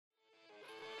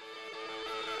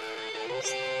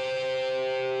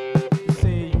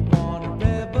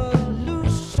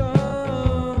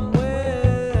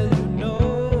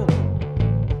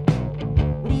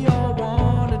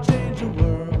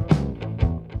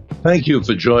Thank you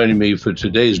for joining me for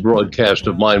today's broadcast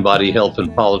of Mind, Body, Health,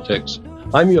 and Politics.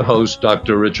 I'm your host,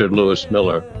 Dr. Richard Lewis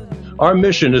Miller. Our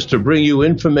mission is to bring you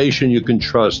information you can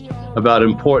trust about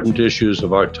important issues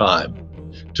of our time.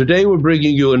 Today, we're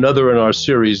bringing you another in our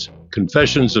series,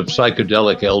 Confessions of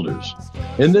Psychedelic Elders.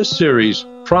 In this series,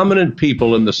 prominent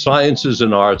people in the sciences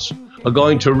and arts are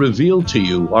going to reveal to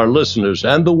you, our listeners,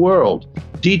 and the world,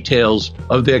 details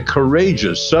of their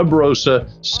courageous sub rosa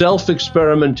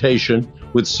self-experimentation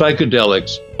with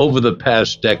psychedelics over the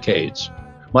past decades.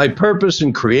 My purpose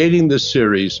in creating this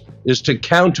series is to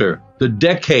counter the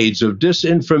decades of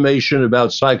disinformation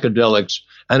about psychedelics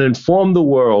and inform the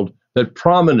world that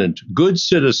prominent, good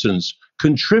citizens,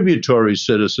 contributory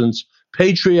citizens,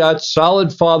 patriots,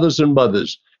 solid fathers and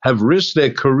mothers have risked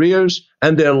their careers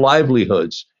and their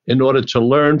livelihoods in order to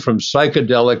learn from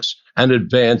psychedelics and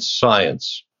advance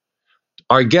science.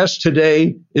 Our guest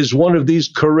today is one of these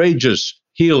courageous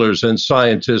healers and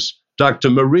scientists, Dr.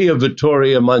 Maria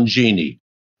Vittoria Mangini.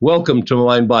 Welcome to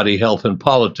Mind, Body, Health, and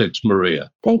Politics,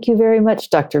 Maria. Thank you very much,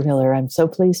 Dr. Miller. I'm so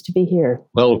pleased to be here.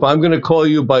 Well, if I'm going to call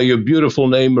you by your beautiful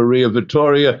name, Maria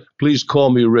Vittoria, please call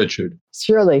me Richard.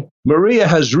 Surely. Maria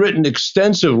has written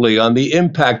extensively on the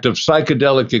impact of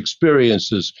psychedelic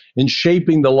experiences in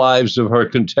shaping the lives of her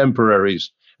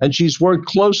contemporaries, and she's worked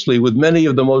closely with many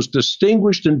of the most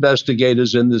distinguished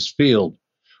investigators in this field.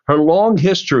 Her long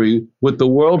history with the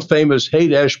world-famous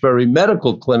Haight-Ashbury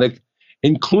Medical Clinic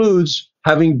includes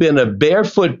having been a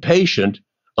barefoot patient,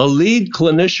 a lead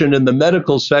clinician in the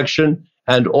medical section,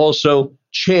 and also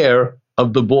chair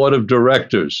of the board of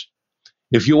directors.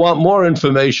 If you want more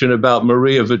information about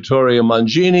Maria Vittoria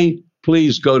Mangini,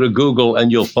 please go to Google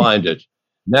and you'll find it.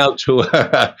 Now to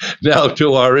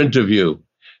our interview.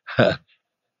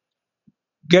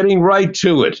 Getting right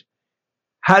to it.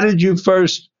 How did you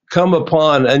first come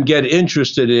upon and get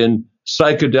interested in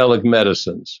psychedelic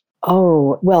medicines?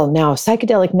 Oh, well, now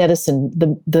psychedelic medicine,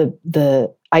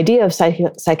 the idea of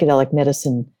psychedelic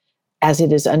medicine as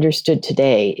it is understood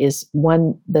today is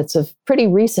one that's of pretty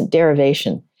recent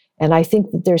derivation. And I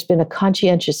think that there's been a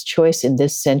conscientious choice in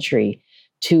this century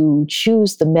to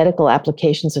choose the medical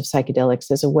applications of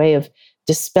psychedelics as a way of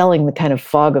dispelling the kind of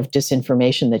fog of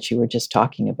disinformation that you were just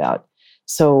talking about.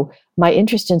 So my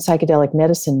interest in psychedelic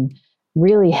medicine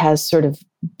really has sort of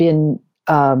been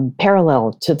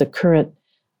parallel to the current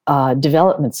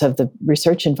developments of the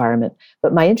research environment.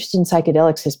 But my interest in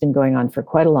psychedelics has been going on for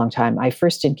quite a long time. I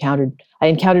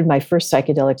encountered my first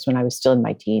psychedelics when I was still in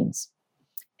my teens.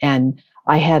 And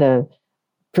I had a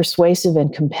persuasive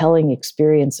and compelling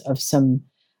experience of some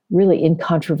really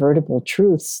incontrovertible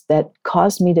truths that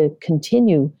caused me to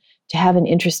continue to have an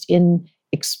interest in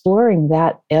exploring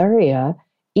that area,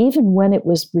 even when it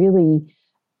was really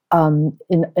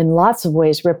in lots of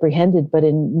ways reprehended, but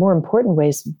in more important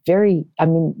ways,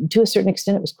 to a certain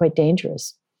extent, it was quite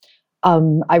dangerous.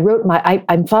 I'm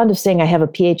fond of saying I have a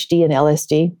PhD in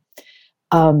LSD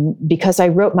because I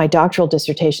wrote my doctoral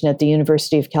dissertation at the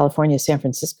University of California, San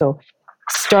Francisco,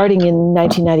 starting in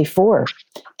 1994.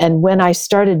 And when I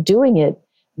started doing it,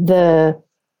 the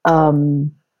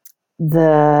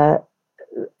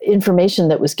information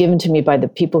that was given to me by the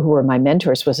people who were my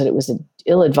mentors was that it was an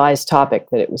ill-advised topic,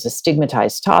 that it was a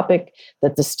stigmatized topic,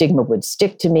 that the stigma would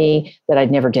stick to me, that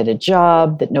I'd never get a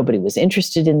job, that nobody was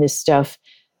interested in this stuff.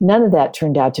 None of that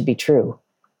turned out to be true.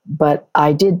 But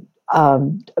I did,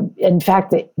 in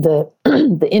fact, the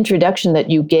introduction that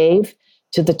you gave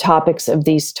to the topics of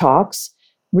these talks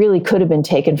really could have been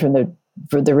taken from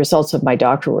the results of my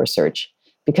doctoral research,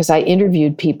 because I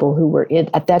interviewed people who were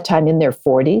at that time in their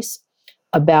 40s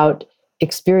about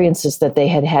experiences that they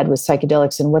had had with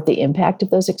psychedelics and what the impact of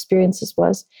those experiences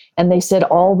was. And they said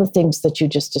all the things that you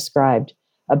just described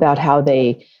about how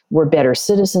they were better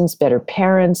citizens, better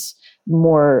parents,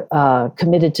 more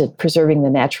committed to preserving the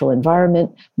natural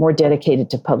environment, more dedicated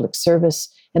to public service,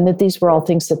 and that these were all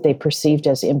things that they perceived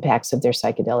as impacts of their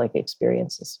psychedelic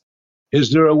experiences.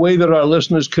 Is there a way that our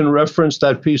listeners can reference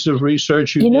that piece of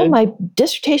research you did? My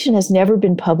dissertation has never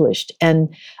been published,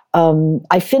 and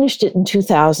I finished it in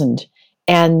 2000.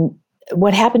 And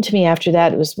what happened to me after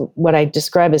that was what I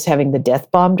describe as having the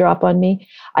death bomb drop on me.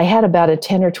 I had about a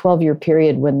 10 or 12 year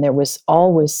period when there was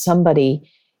always somebody,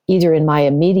 either in my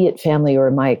immediate family or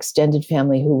in my extended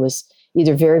family, who was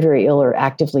either very, very ill or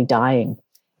actively dying.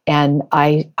 And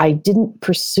I didn't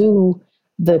pursue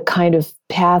the kind of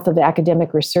path of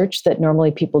academic research that normally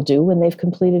people do when they've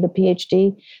completed a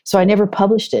PhD. So I never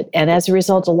published it. And as a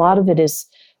result, a lot of it is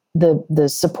the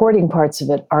supporting parts of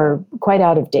it are quite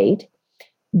out of date.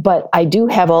 But I do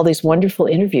have all these wonderful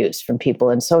interviews from people.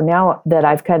 And so now that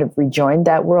I've kind of rejoined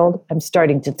that world, I'm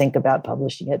starting to think about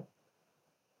publishing it.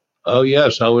 Oh,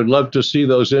 yes. I would love to see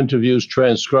those interviews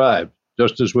transcribed,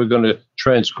 just as we're going to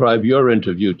transcribe your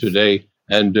interview today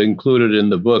and include it in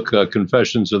the book,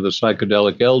 Confessions of the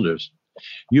Psychedelic Elders.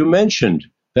 You mentioned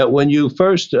that when you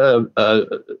first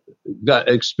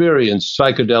experienced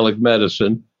psychedelic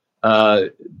medicine,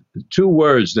 two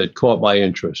words that caught my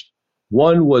interest.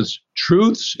 One was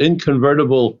truths,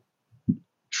 inconvertible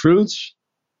truths,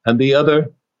 and the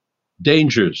other,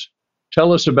 dangers.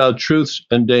 Tell us about truths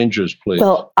and dangers, please.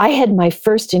 Well, I had my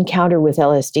first encounter with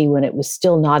LSD when it was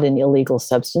still not an illegal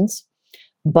substance,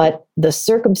 but the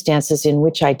circumstances in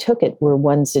which I took it were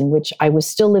ones in which I was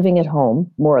still living at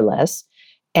home, more or less,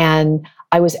 and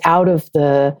I was out of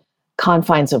the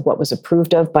confines of what was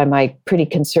approved of by my pretty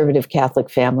conservative Catholic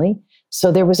family. So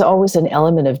there was always an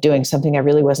element of doing something I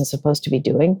really wasn't supposed to be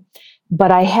doing. But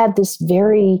I had this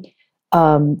very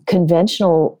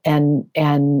conventional and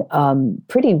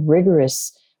pretty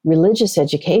rigorous religious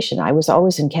education. I was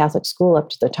always in Catholic school up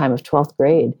to the time of 12th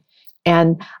grade.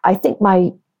 And I think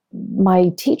my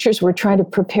teachers were trying to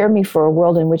prepare me for a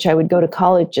world in which I would go to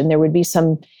college and there would be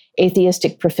some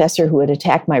atheistic professor who would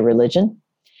attack my religion.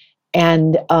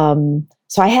 And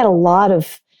so I had a lot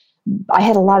of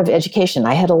education.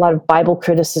 I had a lot of Bible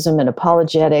criticism and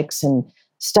apologetics and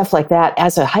stuff like that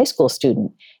as a high school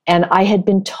student. And I had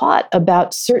been taught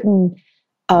about certain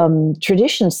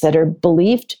traditions that are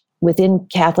believed within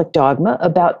Catholic dogma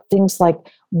about things like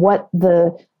what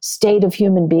the state of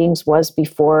human beings was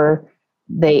before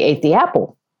they ate the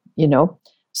apple, you know.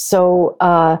 So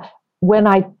when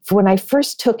I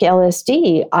first took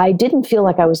LSD, I didn't feel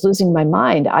like I was losing my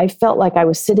mind. I felt like I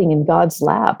was sitting in God's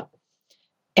lap.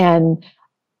 And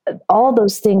all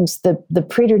those things, the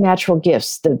preternatural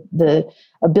gifts, the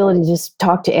ability to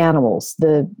talk to animals,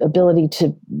 the ability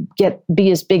to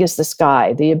be as big as the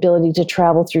sky, the ability to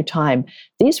travel through time,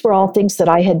 these were all things that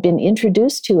I had been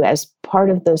introduced to as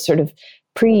part of the sort of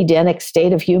pre-Edenic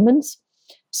state of humans.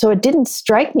 So it didn't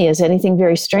strike me as anything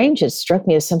very strange. It struck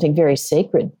me as something very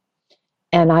sacred.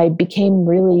 And I became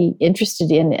really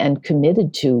interested in and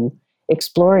committed to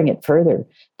exploring it further.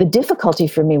 The difficulty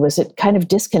for me was it kind of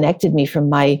disconnected me from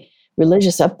my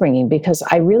religious upbringing because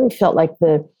I really felt like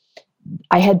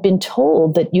I had been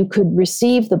told that you could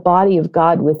receive the body of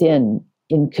God within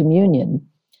in communion.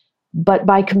 But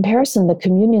by comparison, the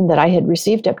communion that I had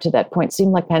received up to that point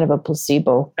seemed like kind of a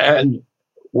placebo. And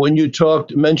when you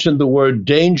mentioned the word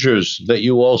dangers that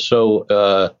you also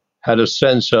had a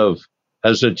sense of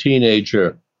as a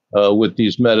teenager with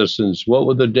these medicines, what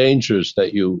were the dangers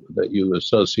that you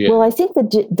associate? Well, I think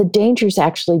the dangers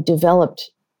actually developed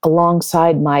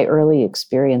alongside my early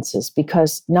experiences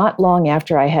because not long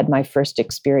after I had my first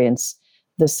experience,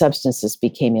 the substances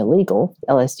became illegal.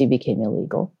 LSD became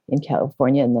illegal in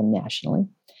California and then nationally.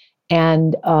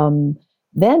 And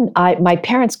then my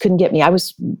parents couldn't get me. I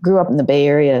grew up in the Bay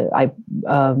Area. I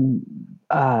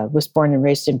was born and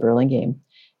raised in Burlingame.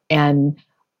 And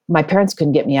my parents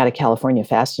couldn't get me out of California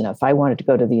fast enough. I wanted to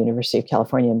go to the University of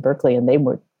California in Berkeley, and they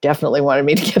definitely wanted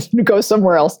me to go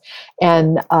somewhere else.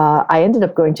 And I ended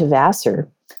up going to Vassar.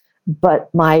 But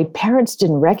my parents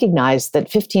didn't recognize that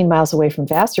 15 miles away from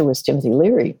Vassar was Timothy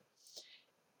Leary.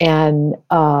 And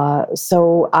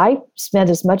so I spent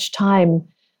as much time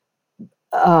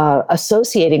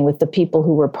associating with the people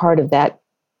who were part of that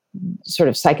sort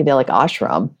of psychedelic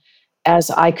ashram as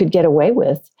I could get away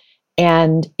with.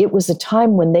 And it was a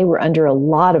time when they were under a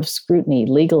lot of scrutiny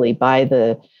legally by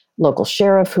the local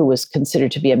sheriff, who was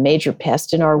considered to be a major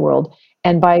pest in our world,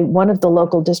 and by one of the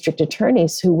local district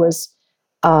attorneys who was,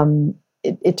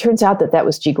 it turns out that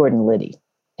was G. Gordon Liddy,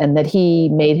 and that he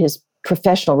made his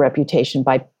professional reputation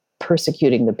by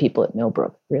persecuting the people at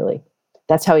Millbrook, really.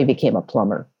 That's how he became a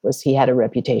plumber, was he had a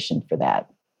reputation for that.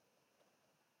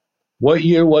 What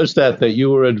year was that you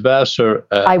were at Vassar?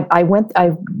 I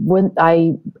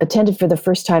attended for the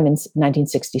first time in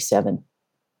 1967.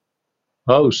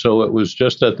 Oh, so it was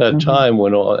just at that time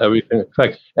when everything. In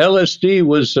fact, LSD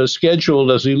was scheduled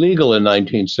as illegal in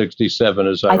 1967,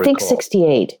 as I recall. I think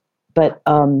 68, but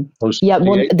 68? Yeah,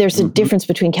 well, there's a difference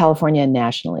between California and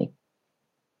nationally.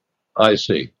 I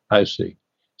see.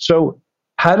 So,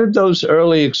 how did those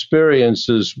early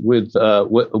experiences with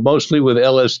mostly with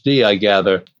LSD, I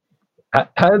gather?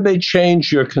 How did they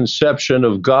change your conception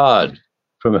of God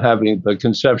from having the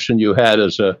conception you had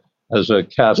as a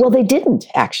Catholic? Well, they didn't,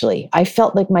 actually. I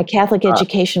felt like my Catholic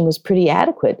education was pretty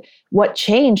adequate. What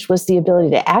changed was the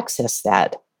ability to access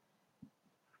that.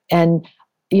 And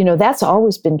that's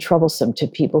always been troublesome to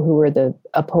people who are the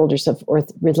upholders of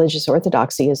religious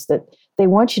orthodoxy, is that they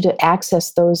want you to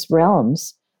access those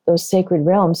realms, those sacred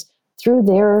realms, through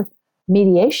their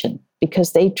mediation,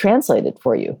 because they translate it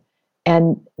for you.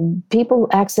 And people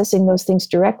accessing those things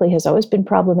directly has always been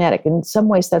problematic. In some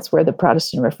ways, that's where the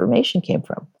Protestant Reformation came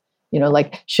from.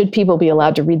 Like, should people be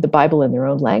allowed to read the Bible in their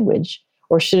own language?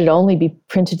 Or should it only be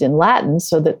printed in Latin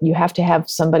so that you have to have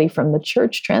somebody from the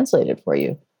church translate it for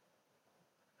you?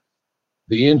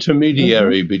 The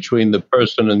intermediary between the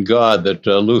person and God that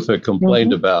Luther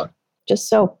complained about. Just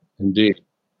so. Indeed.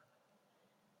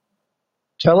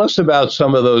 Tell us about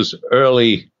some of those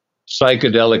early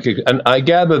psychedelic, and I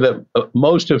gather that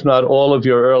most, if not all, of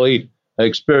your early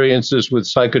experiences with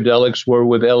psychedelics were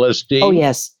with LSD. Oh,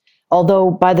 yes.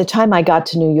 Although by the time I got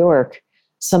to New York,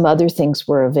 some other things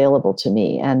were available to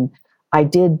me. And I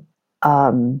did,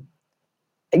 I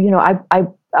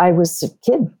was a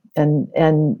kid,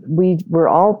 and we were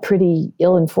all pretty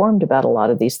ill-informed about a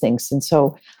lot of these things. And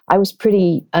so I was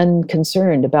pretty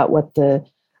unconcerned about what the,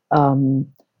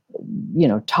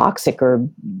 toxic or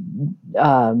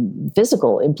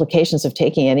physical implications of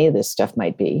taking any of this stuff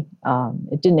might be.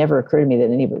 It didn't ever occur to me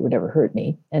that any of it would ever hurt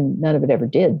me, and none of it ever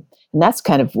did. And that's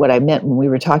kind of what I meant when we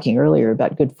were talking earlier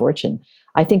about good fortune.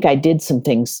 I think I did some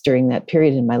things during that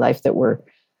period in my life that were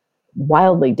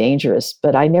wildly dangerous,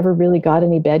 but I never really got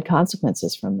any bad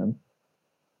consequences from them.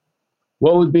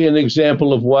 What would be an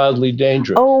example of wildly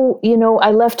dangerous? Oh,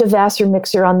 I left a Vassar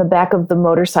mixer on the back of the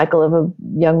motorcycle of a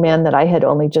young man that I had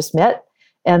only just met,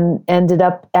 and ended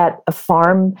up at a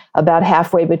farm about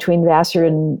halfway between Vassar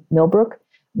and Millbrook,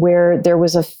 where there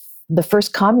was the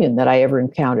first commune that I ever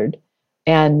encountered.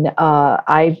 And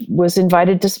I was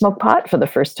invited to smoke pot for the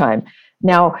first time.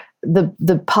 Now,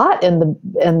 the pot and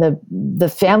the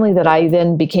family that I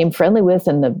then became friendly with,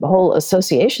 and the whole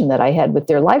association that I had with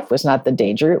their life, was not the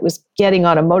danger. It was getting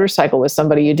on a motorcycle with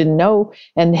somebody you didn't know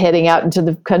and heading out into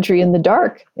the country in the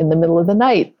dark in the middle of the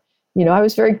night. I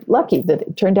was very lucky that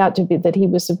it turned out to be that he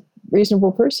was a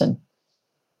reasonable person.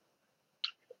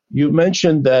 You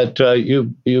mentioned that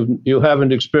you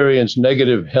haven't experienced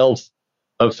negative health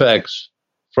effects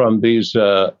from these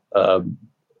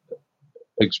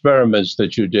experiments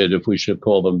that you did, if we should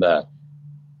call them that.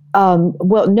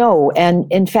 Well, no.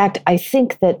 And in fact, I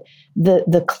think that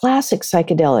the classic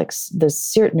psychedelics, the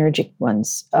serotonergic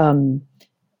ones,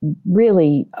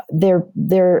 really,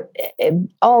 they're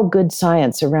all good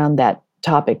science around that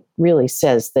topic really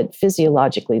says that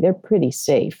physiologically they're pretty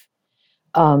safe.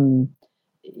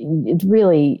 It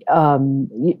really,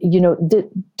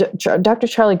 Dr.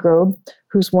 Charlie Grob,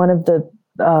 who's one of the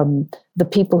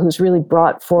people who's really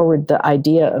brought forward the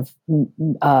idea of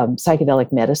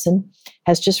psychedelic medicine,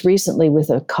 has just recently, with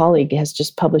a colleague, has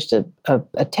just published a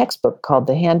textbook called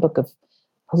The Handbook of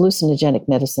Hallucinogenic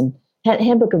Medicine,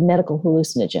 Handbook of Medical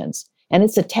Hallucinogens. And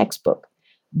it's a textbook.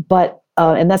 But,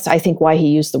 and that's, I think, why he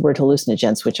used the word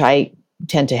hallucinogens, which I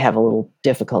tend to have a little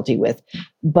difficulty with.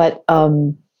 But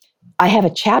I have a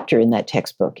chapter in that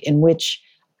textbook in which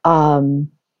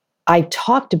I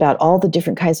talked about all the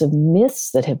different kinds of myths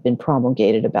that have been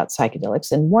promulgated about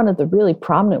psychedelics. And one of the really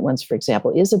prominent ones, for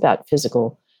example, is about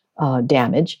physical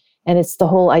damage. And it's the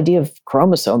whole idea of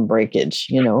chromosome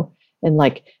breakage, and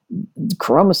like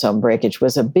chromosome breakage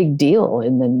was a big deal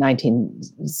in the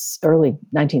early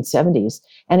 1970s.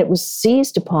 And it was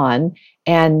seized upon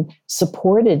and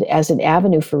supported as an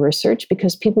avenue for research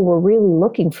because people were really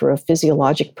looking for a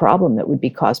physiologic problem that would be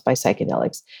caused by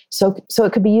psychedelics. So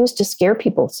it could be used to scare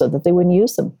people so that they wouldn't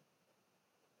use them.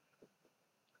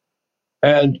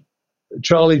 And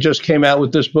Charlie just came out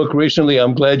with this book recently.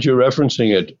 I'm glad you're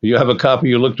referencing it. You have a copy.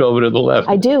 You looked over to the left.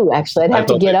 I do, actually. I'd have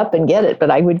to get up and get it,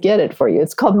 but I would get it for you.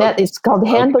 It's called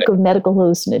Handbook of Medical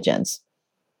Hallucinogens.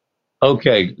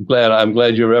 Okay, I'm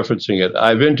glad you're referencing it.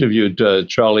 I've interviewed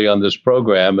Charlie on this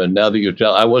program, and now that you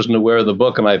tell, I wasn't aware of the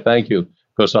book, and I thank you,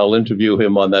 because I'll interview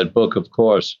him on that book, of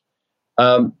course.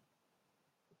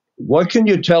 What can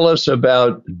you tell us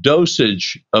about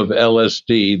dosage of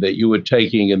LSD that you were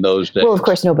taking in those days? Well, of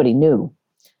course, nobody knew.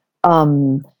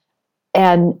 And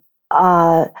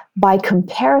by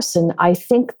comparison, I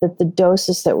think that the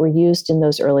doses that were used in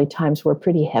those early times were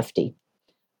pretty hefty.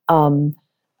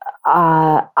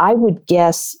 I would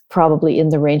guess probably in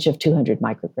the range of 200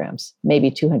 micrograms,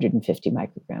 maybe 250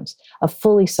 micrograms, a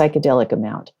fully psychedelic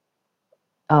amount.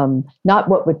 Not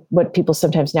what people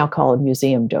sometimes now call a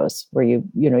museum dose, where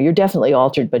you're definitely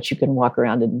altered, but you can walk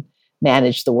around and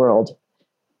manage the world.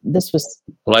 This was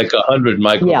like 100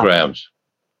 micrograms.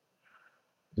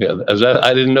 Yeah,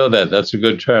 I didn't know that. That's a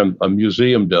good term, a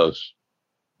museum dose.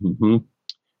 Mm-hmm.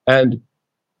 And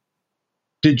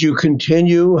Have you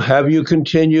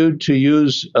continued to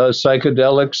use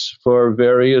psychedelics for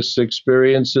various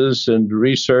experiences and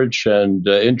research and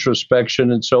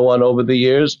introspection and so on over the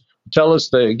years?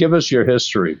 Give us your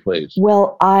history, please.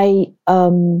 Well, I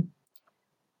have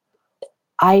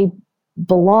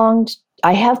belonged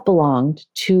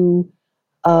to,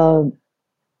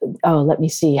 let me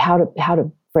see how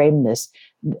to frame this.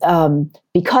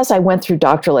 Because I went through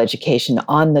doctoral education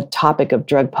on the topic of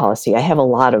drug policy, I have a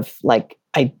lot of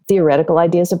theoretical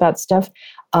ideas about stuff.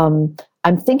 I'm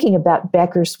thinking about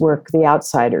Becker's work, The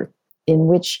Outsider, in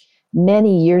which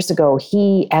many years ago,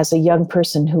 he, as a young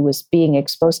person who was being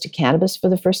exposed to cannabis for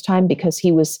the first time because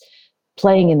he was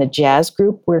playing in a jazz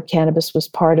group where cannabis was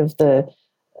part of the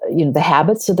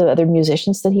habits of the other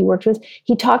musicians that he worked with,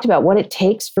 he talked about what it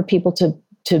takes for people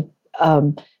to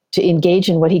engage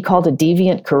in what he called a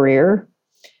deviant career.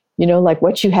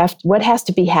 What has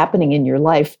to be happening in your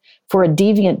life for a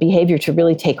deviant behavior to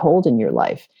really take hold in your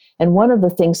life. And one of the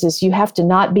things is you have to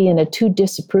not be in a too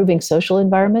disapproving social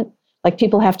environment. Like,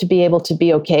 people have to be able to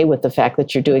be okay with the fact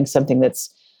that you're doing something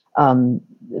that's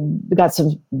got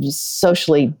some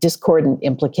socially discordant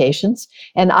implications.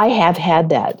 And I have had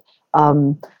that.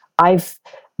 I've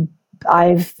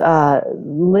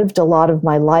lived a lot of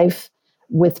my life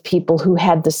with people who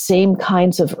had the same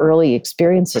kinds of early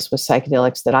experiences with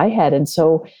psychedelics that I had. And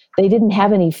so they didn't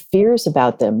have any fears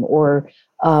about them or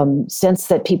sense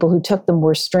that people who took them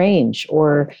were strange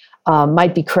or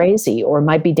might be crazy or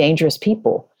might be dangerous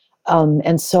people.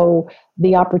 And so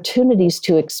the opportunities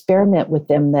to experiment with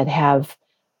them that have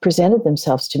presented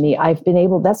themselves to me,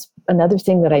 that's another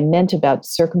thing that I meant about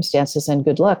circumstances and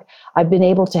good luck. I've been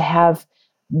able to have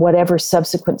whatever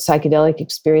subsequent psychedelic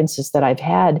experiences that I've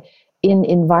had in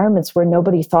environments where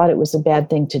nobody thought it was a bad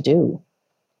thing to do.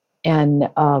 And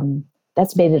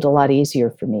that's made it a lot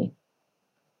easier for me.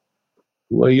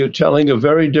 Well, you're telling a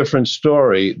very different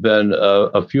story than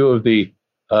a few of the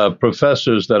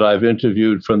professors that I've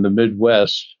interviewed from the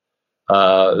Midwest,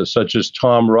 such as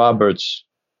Tom Roberts,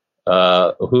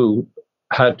 who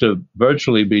had to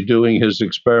virtually be doing his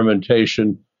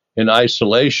experimentation in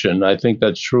isolation. I think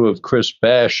that's true of Chris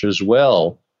Bash as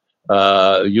well.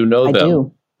 You know I them.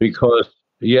 Do.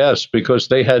 Because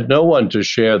they had no one to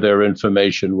share their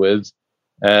information with,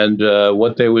 and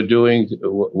what they were doing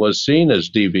was seen as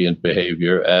deviant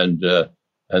behavior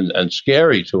and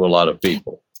scary to a lot of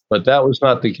people. But that was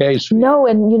not the case. No,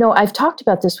 and I've talked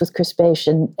about this with Chris Bash,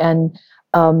 and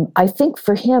I think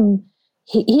for him,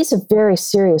 he's a very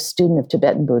serious student of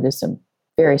Tibetan Buddhism,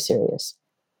 very serious.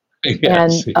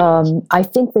 Yes, and I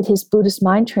think that his Buddhist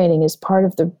mind training is part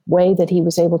of the way that he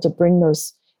was able to bring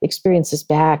those experiences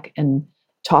back and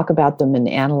talk about them and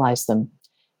analyze them.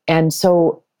 And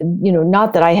so,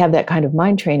 not that I have that kind of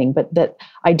mind training, but that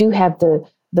I do have the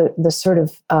sort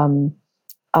of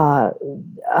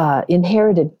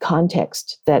inherited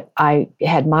context that I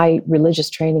had my religious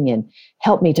training in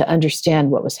helped me to understand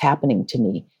what was happening to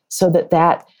me, so that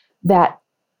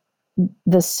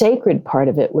the sacred part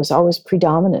of it was always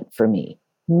predominant for me,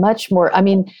 much more. I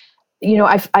mean,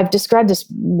 I've described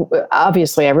this.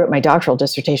 Obviously, I wrote my doctoral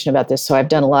dissertation about this, so I've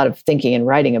done a lot of thinking and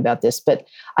writing about this. But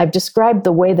I've described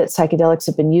the way that psychedelics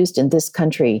have been used in this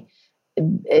country,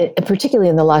 particularly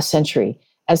in the last century,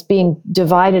 as being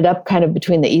divided up kind of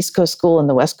between the East Coast school and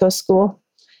the West Coast school.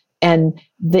 And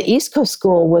the East Coast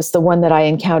school was the one that I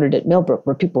encountered at Millbrook,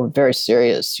 where people were very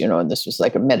serious, and this was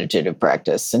like a meditative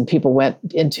practice, and people went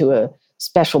into a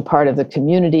special part of the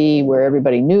community where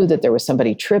everybody knew that there was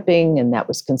somebody tripping, and that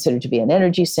was considered to be an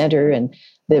energy center. And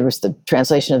there was the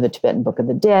translation of the Tibetan Book of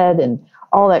the Dead, and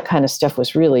all that kind of stuff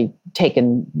was really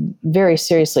taken very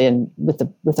seriously and with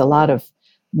a lot of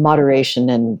moderation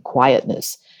and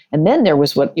quietness. And then there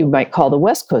was what you might call the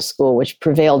West Coast school, which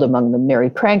prevailed among the merry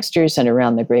pranksters and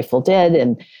around the Grateful Dead.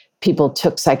 And people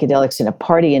took psychedelics in a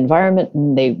party environment,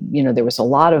 and there was a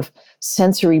lot of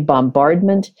sensory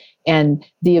bombardment, and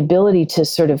the ability to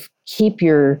sort of keep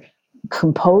your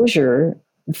composure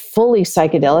fully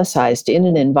psychedelicized in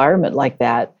an environment like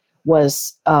that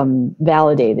was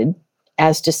validated,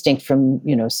 as distinct from,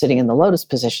 sitting in the lotus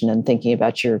position and thinking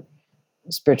about your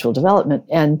spiritual development.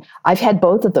 And I've had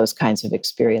both of those kinds of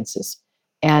experiences.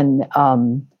 And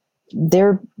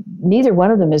neither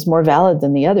one of them is more valid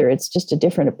than the other. It's just a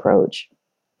different approach.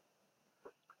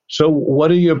 So what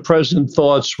are your present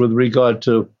thoughts with regard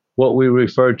to what we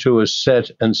refer to as set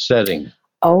and setting?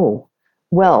 Oh,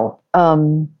 well,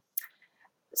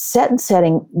 set and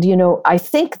setting, I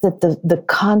think that the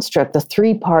construct, the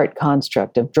 3-part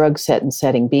construct of drug set and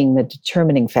setting being the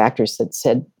determining factors that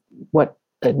said what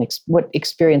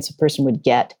experience a person would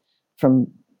get from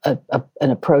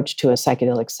an approach to a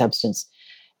psychedelic substance.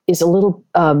 is a little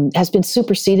has been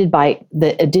superseded by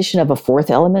the addition of a fourth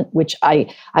element, which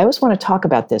I always want to talk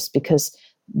about this because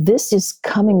this is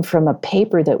coming from a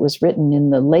paper that was written in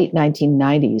the late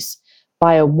 1990s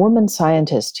by a woman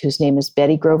scientist whose name is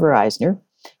Betty Grover Eisner,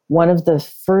 one of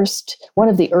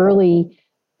the early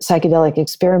psychedelic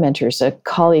experimenters, a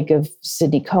colleague of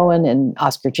Sidney Cohen and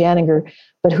Oscar Janninger,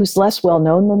 but who's less well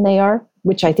known than they are,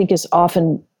 which I think is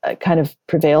often kind of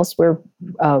prevails where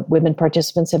women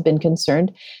participants have been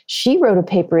concerned. She wrote a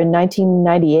paper in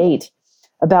 1998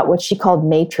 about what she called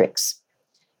matrix.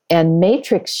 And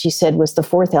matrix, she said, was the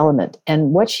fourth element.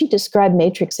 And what she described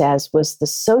matrix as was the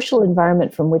social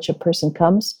environment from which a person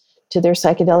comes to their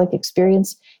psychedelic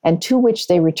experience and to which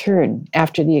they return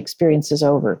after the experience is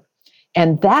over.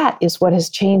 And that is what has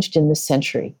changed in this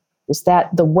century, is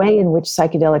that the way in which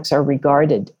psychedelics are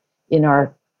regarded in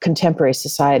our contemporary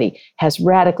society has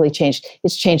radically changed.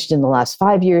 It's changed in the last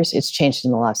 5 years. It's changed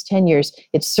in the last 10 years.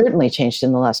 It's certainly changed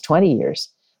in the last 20 years.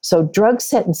 So drug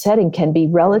set and setting can be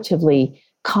relatively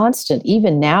constant,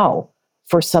 even now,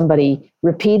 for somebody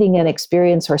repeating an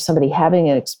experience or somebody having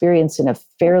an experience in a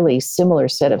fairly similar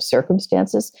set of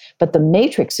circumstances. But the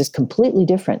matrix is completely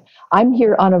different. I'm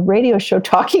here on a radio show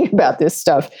talking about this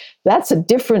stuff. That's a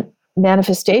different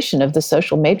manifestation of the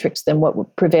social matrix than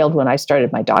what prevailed when I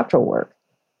started my doctoral work.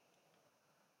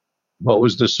 What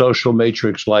was the social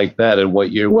matrix like that, and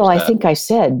what year was that? Well, I think I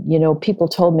said, people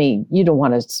told me, you don't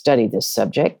want to study this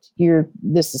subject.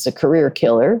 This is a career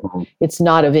killer. Mm-hmm. It's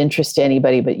not of interest to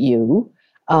anybody but you.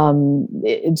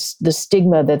 It's the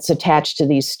stigma that's attached to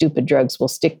these stupid drugs will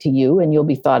stick to you, and you'll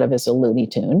be thought of as a Looney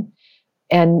Tune.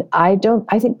 And I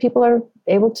think people are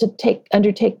able to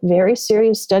undertake very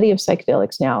serious study of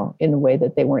psychedelics now in a way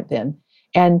that they weren't then.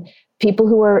 And people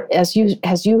who are, as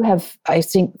you have, I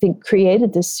think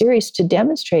created this series to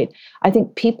demonstrate, I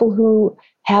think people who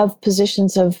have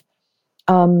positions of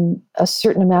a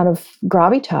certain amount of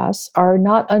gravitas are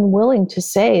not unwilling to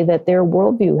say that their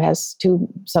worldview has, to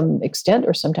some extent,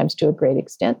 or sometimes to a great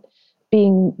extent,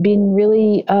 been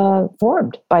really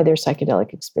formed by their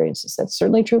psychedelic experiences. That's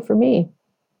certainly true for me.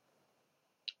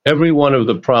 Every one of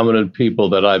the prominent people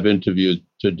that I've interviewed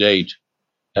to date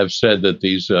have said that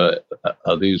these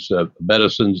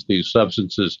medicines, these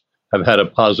substances, have had a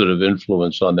positive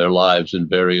influence on their lives in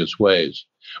various ways.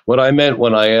 What I meant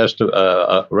when I asked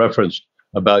a reference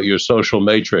about your social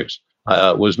matrix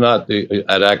was not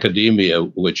at academia,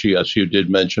 which yes, you did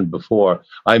mention before.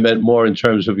 I meant more in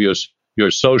terms of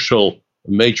your social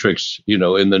matrix,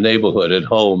 in the neighborhood, at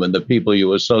home, and the people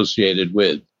you associated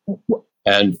with.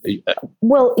 And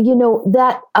well,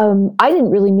 that I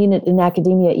didn't really mean it in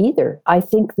academia either. I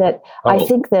think that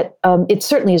it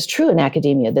certainly is true in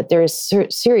academia that there is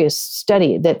serious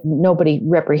study that nobody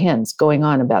reprehends going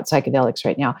on about psychedelics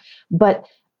right now. But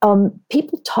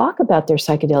people talk about their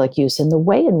psychedelic use and the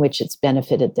way in which it's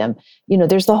benefited them.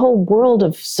 There's the whole world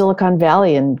of Silicon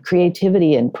Valley and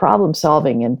creativity and problem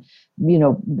solving and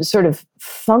sort of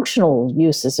functional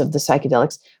uses of the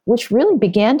psychedelics, which really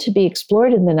began to be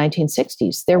explored in the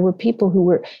 1960s. There were people who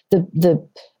were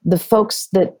the folks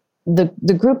that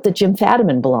the group that Jim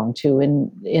Fadiman belonged to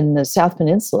in the South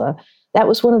Peninsula. That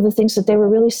was one of the things that they were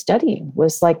really studying,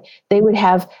 was like they would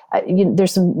have,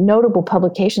 there's some notable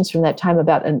publications from that time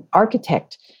about an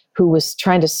architect who was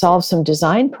trying to solve some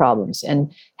design problems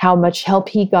and how much help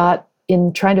he got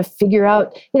in trying to figure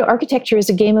out, architecture is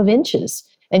a game of inches.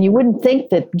 And you wouldn't think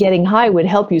that getting high would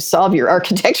help you solve your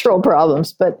architectural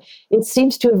problems, but it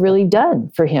seems to have really done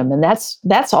for him. And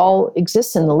that's all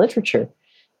exists in the literature.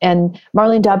 And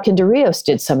Marlene Dobkin de Rios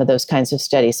did some of those kinds of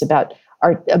studies about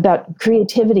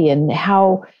creativity and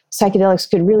how psychedelics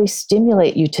could really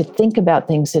stimulate you to think about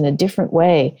things in a different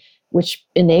way, which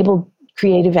enabled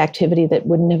creative activity that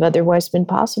wouldn't have otherwise been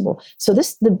possible. So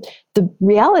the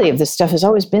reality of this stuff has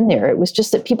always been there. It was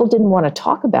just that people didn't want to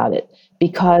talk about it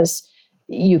because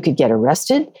you could get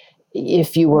arrested.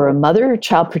 If you were a mother,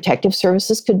 Child Protective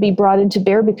Services could be brought into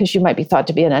bear because you might be thought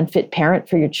to be an unfit parent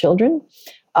for your children.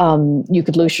 You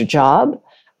could lose your job.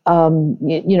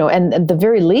 And at the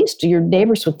very least, your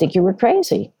neighbors would think you were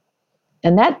crazy.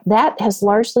 And that has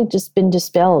largely just been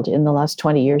dispelled in the last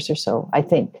 20 years or so, I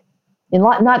think.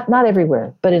 Not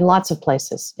everywhere, but in lots of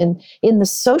places. In the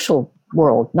social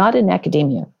world, not in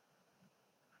academia.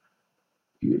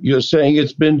 You're saying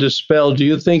it's been dispelled. Do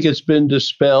you think it's been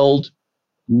dispelled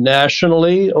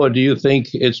nationally, or do you think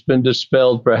it's been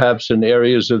dispelled perhaps in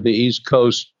areas of the East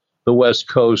Coast, the West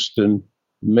Coast, and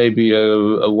maybe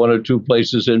one or two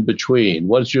places in between?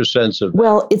 What's your sense of that?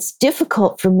 Well, it's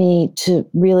difficult for me to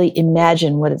really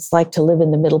imagine what it's like to live in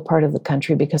the middle part of the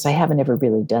country because I haven't ever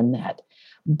really done that.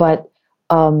 But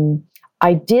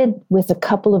I did with a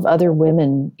couple of other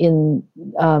women in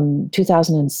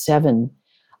 2007.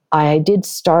 I did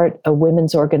start a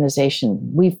women's organization.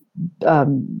 We've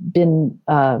been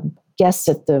guests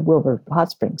at the Wilbur Hot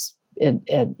Springs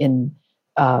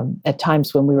at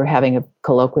times when we were having a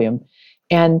colloquium.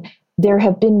 And there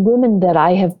have been women that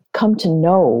I have come to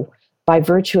know by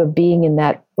virtue of being in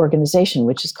that organization,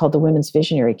 which is called the Women's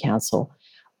Visionary Council,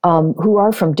 who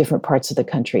are from different parts of the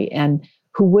country and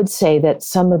who would say that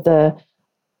some of the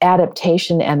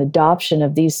adaptation and adoption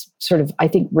of these sort of, I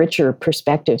think, richer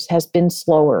perspectives has been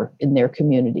slower in their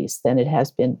communities than it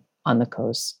has been on the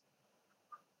coast.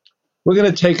 We're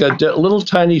going to take a little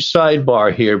tiny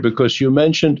sidebar here because you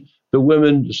mentioned the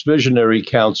Women's Visionary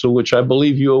Council, which I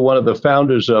believe you are one of the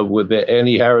founders of with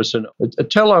Annie Harrison.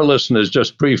 Tell our listeners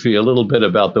just briefly a little bit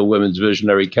about the Women's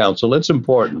Visionary Council. It's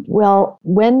important. Well,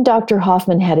 when Dr.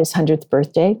 Hoffman had his 100th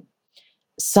birthday,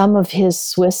 some of his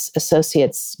Swiss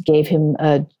associates gave him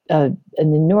an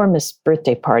enormous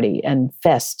birthday party and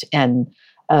fest and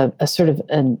a sort of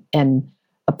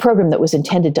a program that was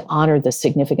intended to honor the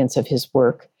significance of his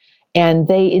work. And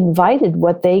they invited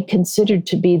what they considered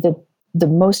to be the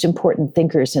most important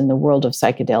thinkers in the world of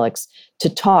psychedelics to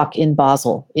talk in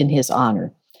Basel in his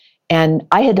honor. And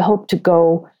I had hoped to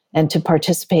go and to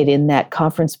participate in that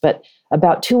conference, but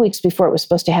about 2 weeks before it was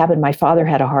supposed to happen, my father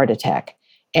had a heart attack.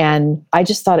 And I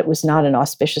just thought it was not an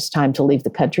auspicious time to leave the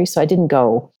country, so I didn't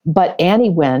go. But Annie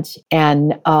went,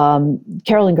 and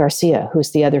Carolyn Garcia,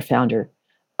 who's the other founder,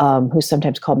 who's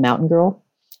sometimes called Mountain Girl.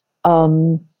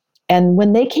 And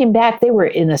when they came back, they were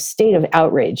in a state of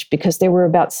outrage because there were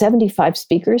about 75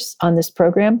 speakers on this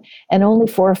program, and only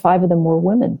 4 or 5 of them were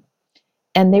women.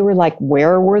 And they were like,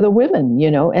 "Where were the women?"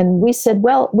 You know. And we said,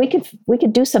 "Well, we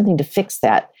could do something to fix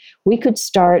that. We could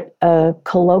start a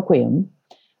colloquium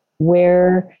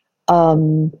where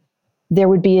there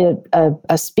would be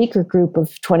a speaker group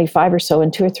of 25 or so,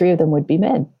 and 2 or 3 of them would be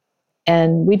men."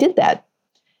 And we did that,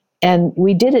 and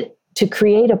we did it to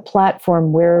create a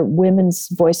platform where women's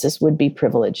voices would be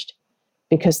privileged,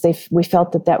 because we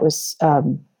felt that was,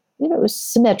 it was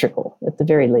symmetrical at the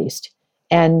very least.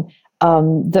 And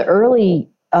the early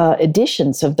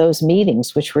editions of those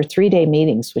meetings, which were 3-day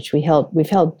meetings, which we've held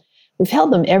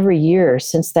them every year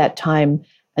since that time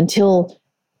until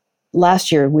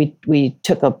last year. We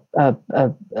took a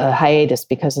hiatus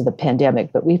because of the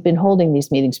pandemic, but we've been holding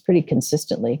these meetings pretty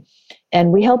consistently.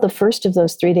 And we held the first of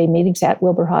those 3-day meetings at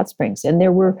Wilbur Hot Springs. And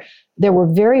there were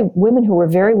women who were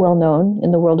very well known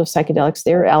in the world of psychedelics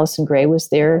there. Alison Gray was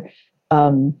there.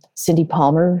 Cindy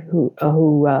Palmer, who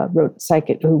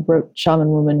wrote Shaman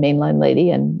Woman, Mainline Lady,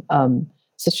 and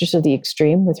Sisters of the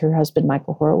Extreme with her husband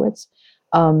Michael Horowitz.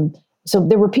 So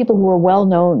there were people who were well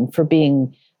known for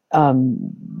being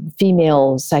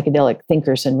female psychedelic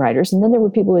thinkers and writers. And then there were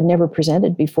people who had never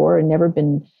presented before and never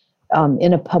been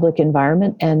in a public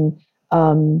environment. And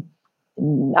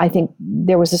I think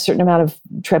there was a certain amount of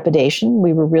trepidation.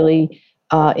 We were really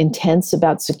intense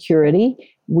about security.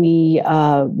 We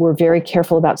were very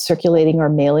careful about circulating our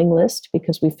mailing list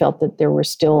because we felt that there were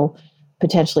still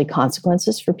potentially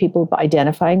consequences for people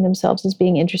identifying themselves as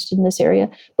being interested in this area.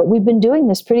 But we've been doing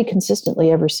this pretty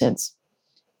consistently ever since.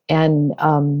 And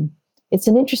it's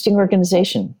an interesting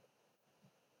organization.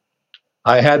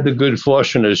 I had the good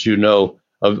fortune, as you know,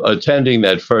 of attending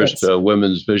that first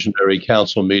Women's Visionary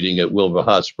Council meeting at Wilbur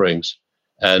Hot Springs.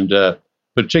 And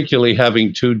particularly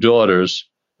having 2 daughters,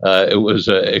 it was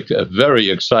a very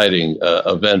exciting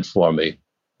event for me.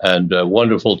 And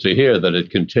wonderful to hear that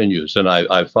it continues. And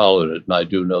I followed it, and I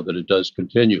do know that it does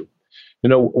continue. You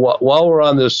know, while we're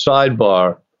on this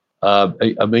sidebar,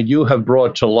 I mean, you have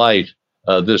brought to light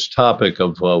this topic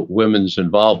of women's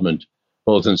involvement,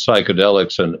 both in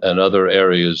psychedelics and other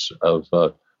areas of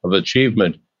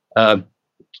achievement.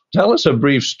 Tell us a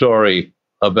brief story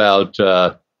about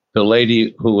the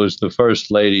lady who was the first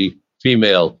lady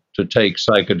female to take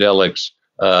psychedelics,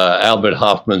 Albert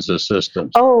Hoffman's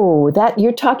assistant. Oh, that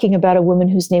you're talking about a woman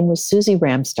whose name was Susie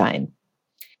Ramstein.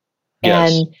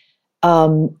 Yes.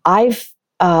 And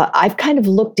I've kind of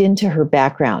looked into her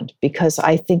background because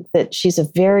I think that she's a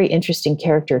very interesting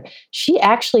character. She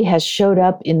actually has showed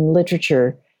up in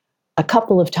literature a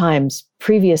couple of times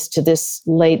previous to this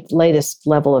latest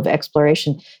level of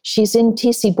exploration. She's in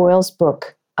T.C. Boyle's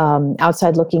book,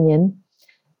 Outside Looking In,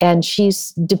 and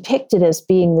she's depicted as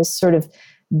being this sort of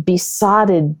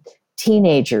besotted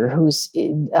teenager who's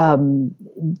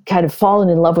kind of fallen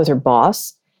in love with her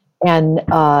boss. And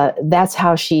that's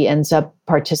how she ends up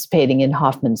participating in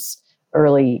Hoffman's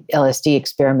early LSD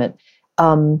experiment.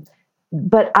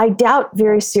 But I doubt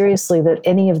very seriously that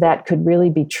any of that could really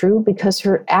be true, because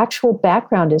her actual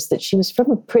background is that she was from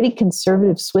a pretty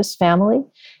conservative Swiss family,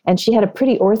 and she had a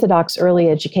pretty orthodox early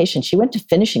education. She went to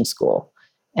finishing school,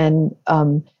 and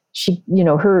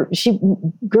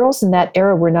girls in that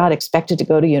era were not expected to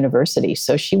go to university.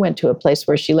 So she went to a place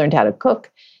where she learned how to cook,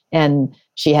 and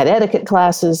she had etiquette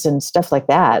classes and stuff like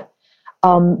that.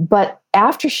 But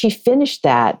after she finished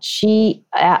that, she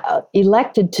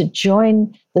elected to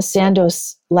join the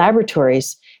Sandoz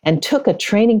laboratories and took a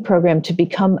training program to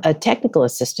become a technical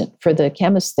assistant for the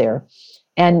chemists there.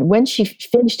 And when she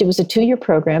finished, it was a 2-year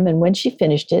program. And when she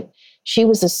finished it, she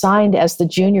was assigned as the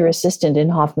junior assistant in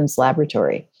Hoffman's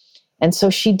laboratory. And so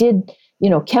she did,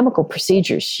 chemical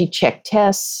procedures. She checked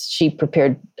tests. She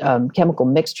prepared chemical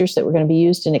mixtures that were going to be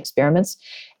used in experiments.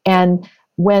 And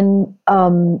when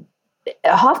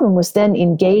Hoffman was then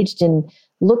engaged in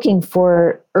looking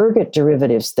for ergot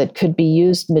derivatives that could be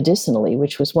used medicinally,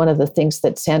 which was one of the things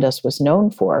that Sandoz was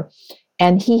known for.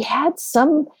 And he had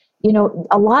some,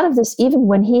 a lot of this, even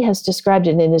when he has described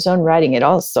it in his own writing, it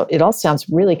all sounds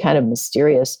really kind of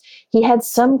mysterious. He had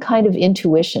some kind of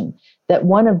intuition that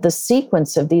one of the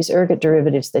sequence of these ergot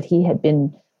derivatives that he had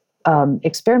been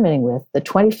experimenting with, the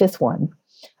 25th one,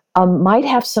 might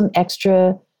have some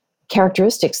extra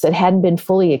characteristics that hadn't been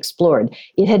fully explored.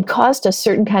 It had caused a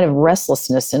certain kind of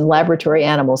restlessness in laboratory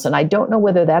animals, and I don't know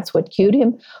whether that's what cued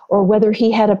him or whether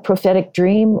he had a prophetic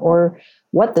dream or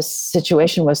what the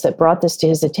situation was that brought this to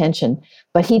his attention.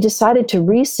 But he decided to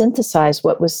resynthesize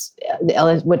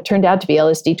what turned out to be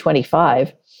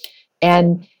LSD-25.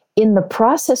 And in the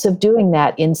process of doing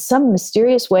that, in some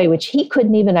mysterious way, which he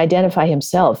couldn't even identify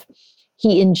himself,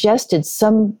 he ingested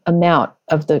some amount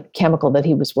of the chemical that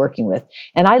he was working with.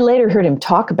 And I later heard him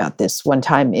talk about this one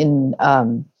time in a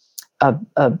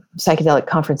psychedelic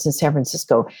conference in San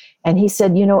Francisco. And he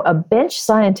said, a bench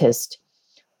scientist,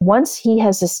 once he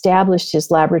has established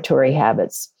his laboratory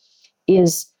habits,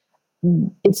 it's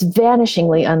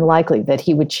vanishingly unlikely that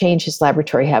he would change his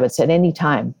laboratory habits at any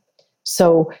time.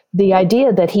 So the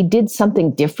idea that he did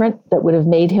something different that would have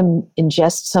made him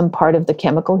ingest some part of the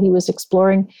chemical he was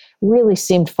exploring really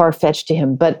seemed far-fetched to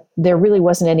him, but there really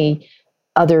wasn't any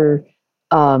other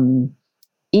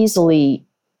easily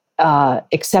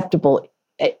acceptable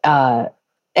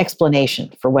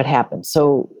explanation for what happened.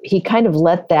 So he kind of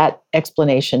let that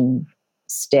explanation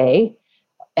stay,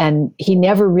 and he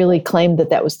never really claimed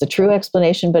that that was the true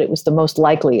explanation, but it was the most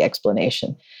likely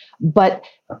explanation. But,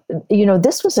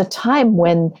 this was a time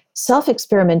when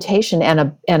self-experimentation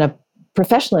and a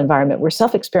professional environment where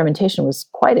self-experimentation was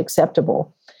quite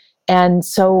acceptable. And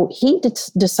so he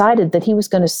decided that he was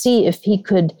going to see if he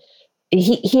could,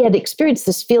 he had experienced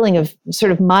this feeling of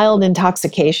sort of mild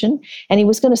intoxication, and he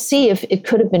was going to see if it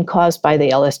could have been caused by the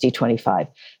LSD-25.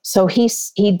 So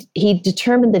he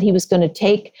determined that he was going to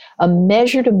take a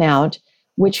measured amount,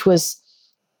 which was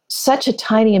such a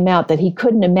tiny amount that he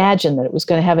couldn't imagine that it was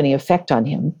going to have any effect on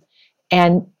him.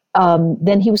 And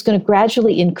then he was going to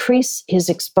gradually increase his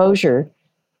exposure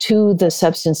to the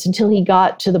substance until he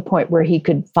got to the point where he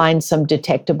could find some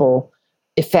detectable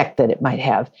effect that it might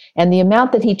have. And the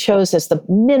amount that he chose as the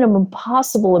minimum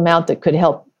possible amount that could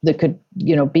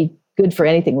be good for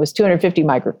anything was 250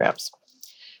 micrograms.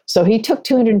 So he took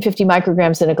 250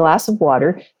 micrograms in a glass of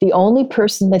water. The only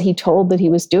person that he told that he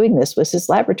was doing this was his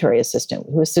laboratory assistant,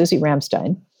 who was Susie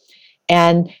Ramstein.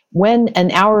 And when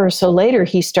an hour or so later,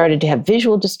 he started to have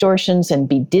visual distortions and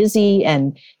be dizzy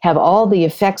and have all the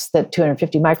effects that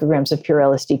 250 micrograms of pure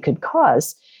LSD could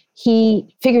cause,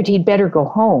 he figured he'd better go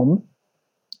home.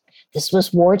 This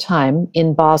was wartime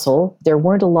in Basel. There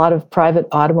weren't a lot of private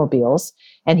automobiles,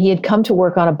 and he had come to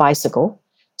work on a bicycle.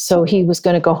 So he was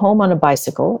going to go home on a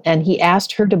bicycle, and he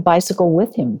asked her to bicycle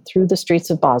with him through the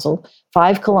streets of Basel,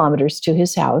 5 kilometers to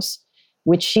his house,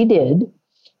 which she did.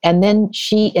 And then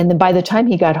by the time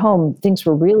he got home, things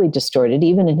were really distorted.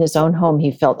 Even in his own home,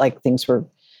 he felt like things were,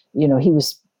 he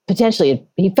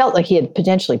felt like he had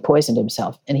potentially poisoned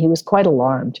himself, and he was quite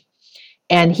alarmed.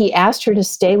 And he asked her to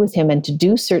stay with him and to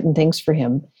do certain things for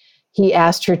him. He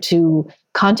asked her to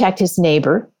contact his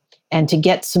neighbor and to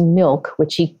get some milk,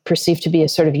 which he perceived to be a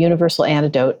sort of universal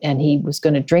antidote. And he was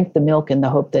going to drink the milk in the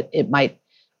hope that it might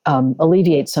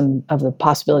alleviate some of the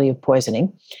possibility of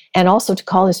poisoning, and also to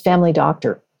call his family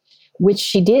doctor, which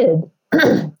she did,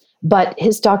 but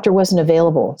his doctor wasn't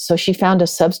available. So she found a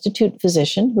substitute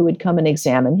physician who would come and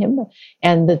examine him.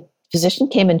 And the physician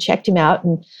came and checked him out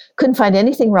and couldn't find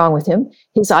anything wrong with him.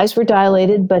 His eyes were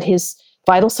dilated, but his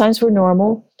vital signs were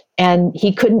normal, and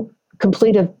he couldn't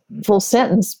complete a full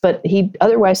sentence, but he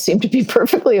otherwise seemed to be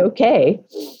perfectly okay.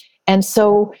 And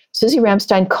so Susie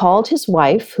Ramstein called his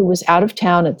wife, who was out of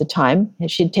town at the time.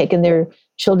 She'd taken their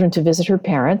children to visit her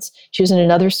parents. She was in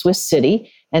another Swiss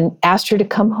city, and asked her to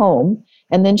come home.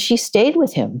 And then she stayed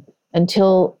with him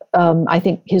until I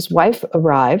think his wife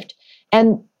arrived.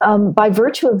 And by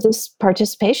virtue of this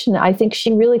participation, I think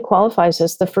she really qualifies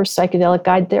as the first psychedelic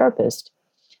guide therapist.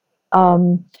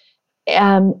 And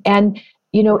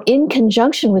in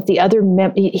conjunction with the other,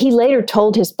 he later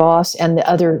told his boss and the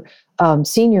other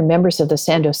senior members of the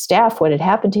Sandoz staff what had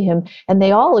happened to him, and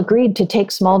they all agreed to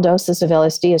take small doses of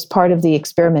LSD as part of the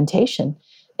experimentation.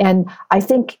 And I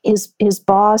think his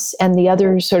boss and the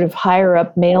other sort of higher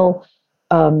up male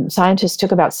scientists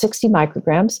took about 60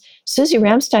 micrograms. Susie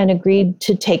Ramstein agreed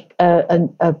to take an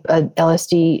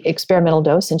LSD experimental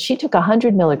dose, and she took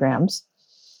 100 milligrams.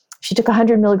 She took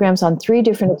 100 milligrams on 3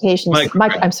 different occasions.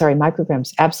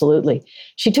 Micrograms, absolutely.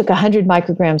 She took 100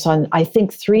 micrograms on, I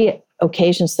think, 3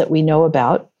 occasions that we know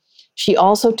about. She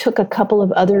also took a couple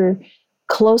of other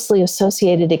closely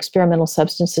associated experimental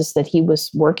substances that he was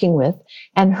working with.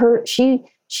 And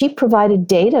she provided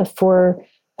data for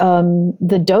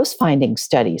the dose finding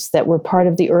studies that were part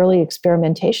of the early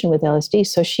experimentation with LSD.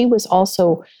 So she was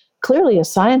also clearly a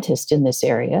scientist in this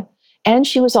area. And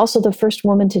she was also the first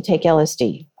woman to take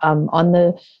LSD. On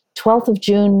the 12th of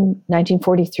June,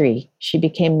 1943, she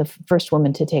became the first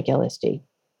woman to take LSD.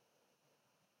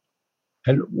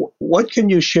 And what can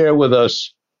you share with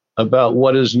us about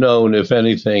what is known, if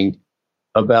anything,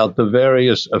 about the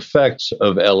various effects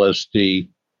of LSD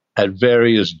at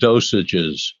various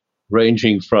dosages,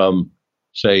 ranging from,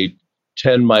 say,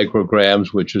 10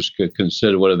 micrograms, which is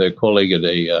considered, what are they calling it,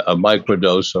 a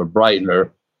microdose or brightener,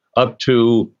 up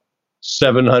to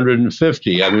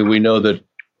 750. I mean, we know that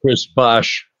Chris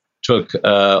Bosch took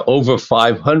over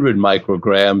 500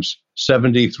 micrograms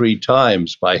 73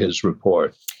 times by his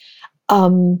report.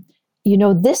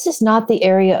 This is not the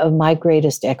area of my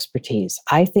greatest expertise.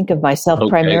 I think of myself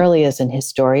primarily as an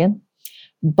historian,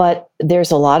 but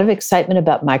there's a lot of excitement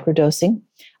about microdosing.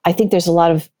 I think there's a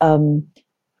lot of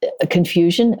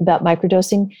confusion about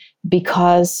microdosing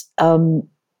because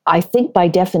I think by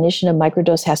definition, a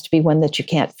microdose has to be one that you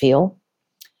can't feel.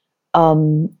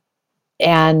 So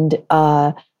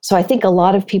I think a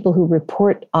lot of people who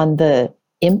report on the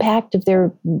impact of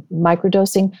their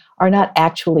microdosing are not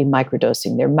actually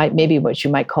microdosing. There might maybe what you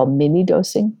might call mini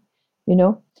dosing,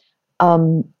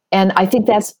 and I think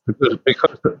that's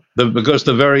because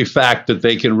the very fact that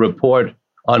they can report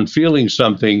on feeling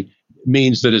something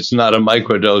means that it's not a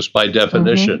microdose by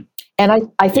definition. Mm-hmm.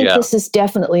 And I think this is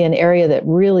definitely an area that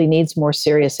really needs more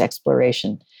serious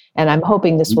exploration. And I'm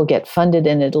hoping this will get funded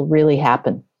and it'll really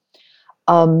happen.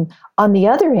 On the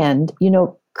other end,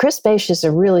 Chris Bache is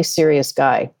a really serious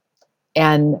guy.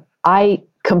 And I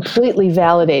completely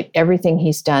validate everything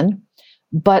he's done.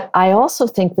 But I also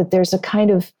think that there's a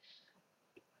kind of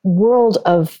world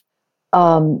of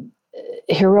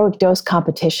heroic dose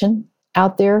competition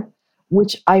out there,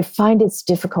 which I find it's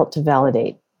difficult to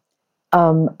validate.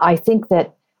 I think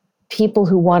that people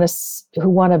who want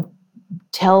to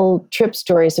tell trip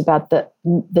stories about the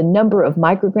number of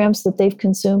micrograms that they've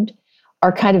consumed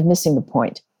are kind of missing the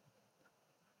point.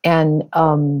 And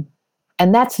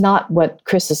that's not what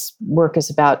Chris's work is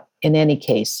about in any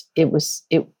case.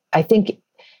 I think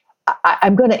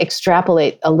I'm going to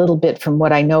extrapolate a little bit from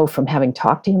what I know from having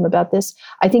talked to him about this.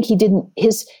 I think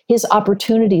his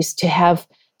opportunities to have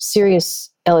serious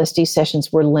LSD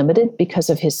sessions were limited because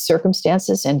of his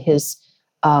circumstances and his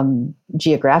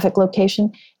geographic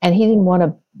location. And he didn't want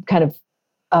to kind of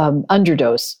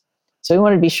underdose. So he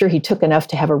wanted to be sure he took enough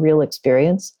to have a real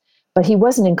experience. But he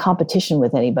wasn't in competition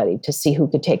with anybody to see who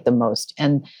could take the most.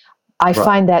 And I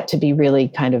find that to be really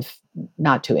kind of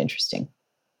not too interesting.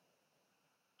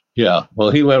 Yeah,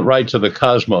 well, he went right to the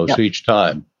cosmos each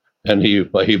time. And he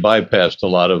bypassed a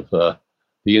lot of the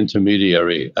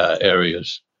intermediary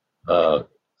areas,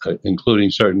 including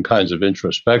certain kinds of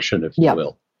introspection, if you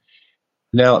will.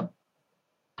 Now,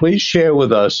 please share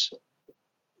with us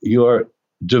your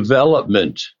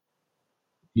development.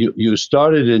 You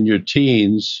started in your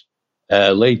teens,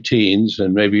 late teens,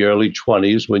 and maybe early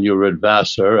 20s when you were at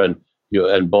Vassar,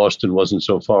 and Boston wasn't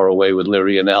so far away with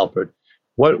Leary and Alpert.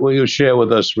 What will you share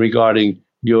with us regarding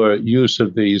your use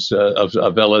of these of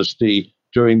LSD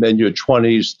during then your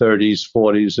 20s, 30s,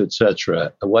 40s,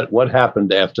 etc.? What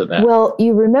happened after that? Well,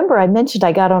 you remember I mentioned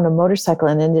I got on a motorcycle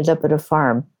and ended up at a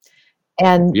farm.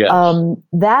 And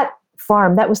that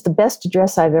farm, that was the best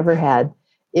address I've ever had.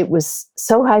 It was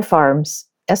Sohai Farms,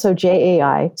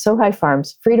 SOJAI, Sohai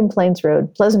Farms, Freedom Plains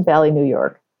Road, Pleasant Valley, New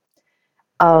York.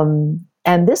 And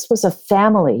this was a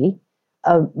family,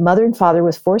 a mother and father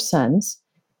with 4 sons.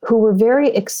 who were very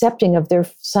accepting of their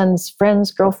sons'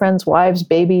 friends, girlfriends, wives,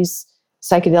 babies,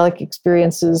 psychedelic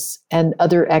experiences, and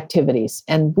other activities.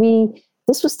 And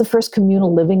this was the first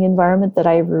communal living environment that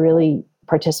I ever really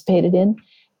participated in.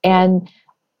 And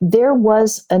there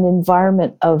was an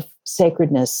environment of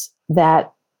sacredness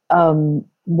that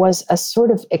was a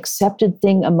sort of accepted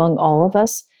thing among all of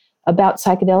us about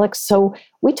psychedelics. So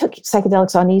we took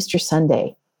psychedelics on Easter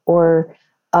Sunday, or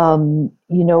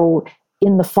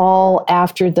in the fall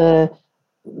after the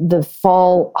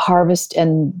fall harvest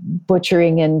and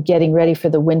butchering and getting ready for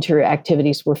the winter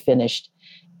activities were finished,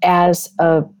 as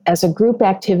a group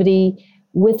activity,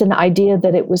 with an idea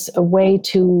that it was a way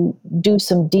to do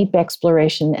some deep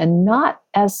exploration and not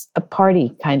as a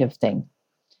party kind of thing.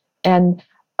 And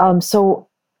so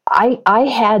I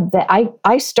had that.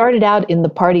 I started out in the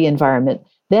party environment.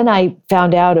 Then I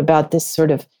found out about this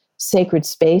sort of sacred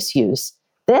space use.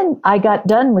 Then I got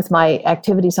done with my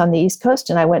activities on the East Coast,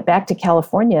 and I went back to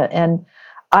California, and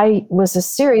I was a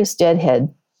serious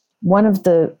deadhead. One of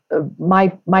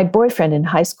my boyfriend in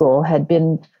high school had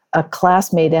been a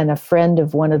classmate and a friend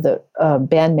of one of the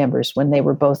band members when they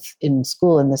were both in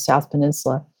school in the South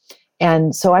Peninsula.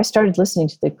 And so I started listening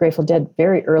to the Grateful Dead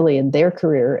very early in their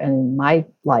career and in my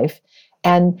life.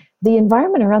 And the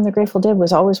environment around the Grateful Dead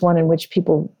was always one in which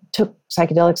people took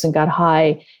psychedelics and got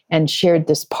high and shared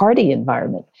this party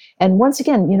environment. And once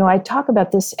again, I talk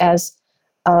about this as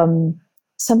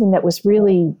something that was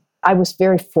really, I was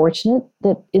very fortunate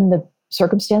that in the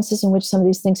circumstances in which some of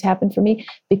these things happened for me,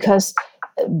 because,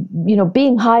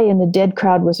 being high in a Dead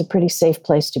crowd was a pretty safe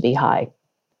place to be high.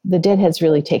 The Deadheads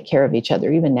really take care of each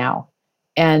other, even now.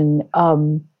 And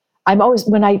I'm always,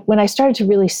 when I started to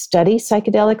really study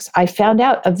psychedelics, I found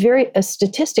out a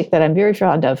statistic that I'm very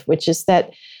fond of, which is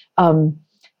that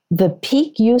the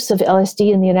peak use of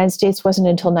LSD in the United States wasn't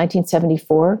until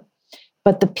 1974,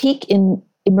 but the peak in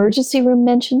emergency room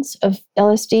mentions of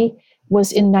LSD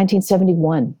was in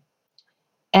 1971.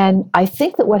 And I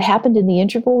think that what happened in the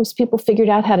interval was people figured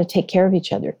out how to take care of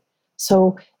each other.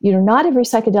 So, not every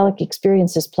psychedelic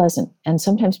experience is pleasant. And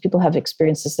sometimes people have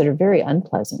experiences that are very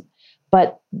unpleasant.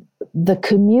 But the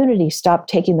community stopped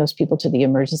taking those people to the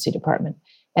emergency department.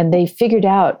 And they figured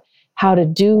out how to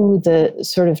do the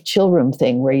sort of chill room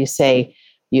thing where you say,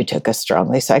 you took a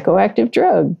strongly psychoactive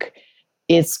drug.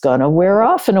 It's going to wear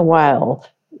off in a while.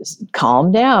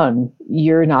 Calm down.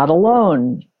 You're not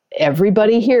alone.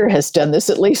 Everybody here has done this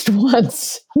at least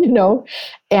once,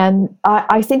 And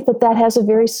I think that has a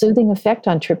very soothing effect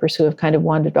on trippers who have kind of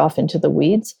wandered off into the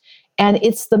weeds. And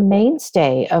it's the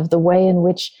mainstay of the way in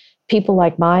which people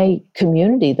like my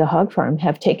community, the Hog Farm,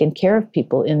 have taken care of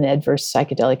people in adverse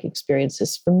psychedelic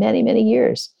experiences for many, many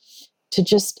years, to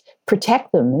just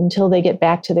protect them until they get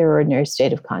back to their ordinary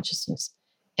state of consciousness.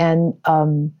 And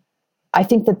I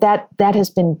think that has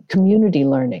been community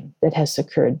learning that has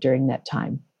occurred during that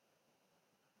time.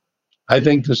 I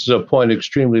think this is a point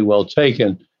extremely well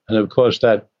taken. And of course,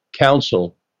 that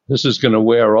counsel, this is going to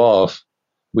wear off.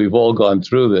 We've all gone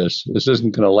through this. This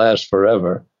isn't going to last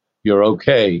forever. You're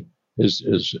okay,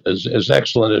 is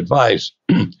excellent advice.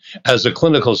 As a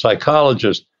clinical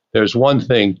psychologist, there's one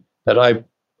thing that I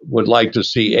would like to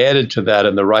see added to that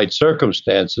in the right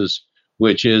circumstances,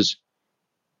 which is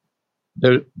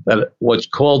that what's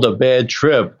called a bad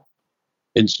trip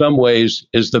in some ways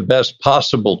is the best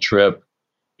possible trip,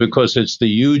 because it's the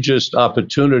hugest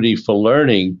opportunity for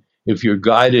learning. If you're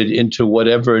guided into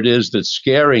whatever it is that's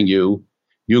scaring you,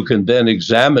 you can then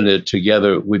examine it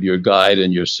together with your guide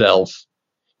and yourself.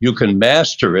 You can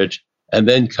master it and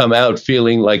then come out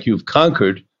feeling like you've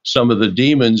conquered some of the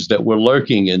demons that were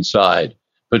lurking inside,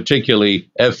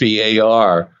 particularly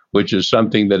FEAR, which is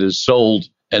something that is sold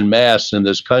en masse in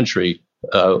this country,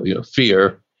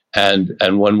 fear.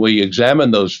 And when we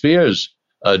examine those fears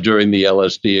during the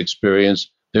LSD experience,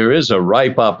 there is a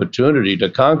ripe opportunity to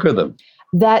conquer them.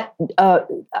 That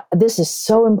this is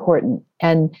so important.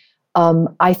 And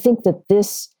I think that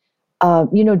this,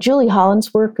 Julie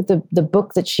Holland's work, the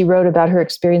book that she wrote about her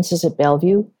experiences at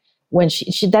Bellevue, when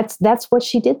that's what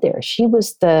she did there. She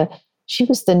was the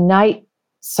night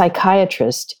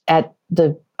psychiatrist at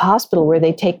the hospital where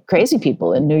they take crazy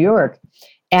people in New York.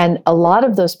 And a lot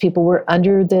of those people were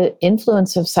under the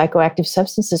influence of psychoactive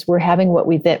substances, were having what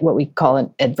we call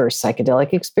an adverse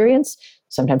psychedelic experience,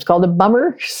 sometimes called a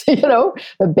bummer,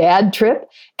 a bad trip.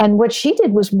 And what she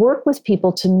did was work with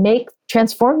people to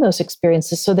transform those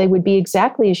experiences so they would be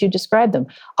exactly as you described them,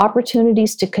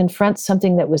 opportunities to confront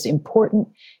something that was important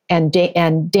and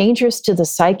dangerous to the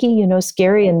psyche,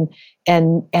 scary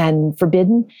and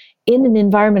forbidden, in an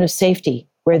environment of safety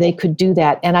where they could do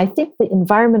that. And I think the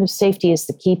environment of safety is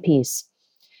the key piece,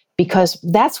 because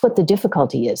that's what the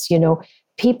difficulty is.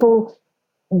 People,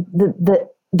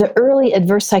 the early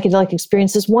adverse psychedelic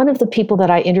experiences, one of the people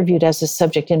that I interviewed as a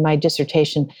subject in my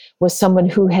dissertation was someone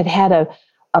who had had a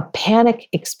panic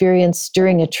experience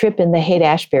during a trip in the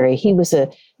Haight-Ashbury. He was a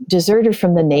deserter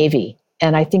from the Navy,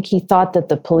 and I think he thought that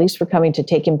the police were coming to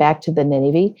take him back to the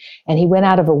Navy, and he went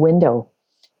out of a window,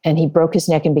 and he broke his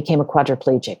neck and became a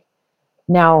quadriplegic.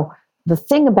 Now, the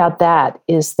thing about that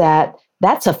is that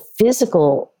that's a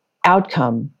physical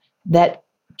outcome that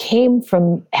came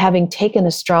from having taken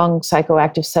a strong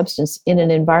psychoactive substance in an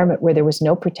environment where there was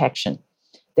no protection.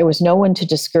 There was no one to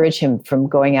discourage him from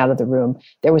going out of the room.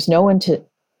 There was no one to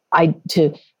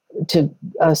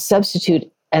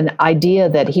substitute an idea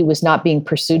that he was not being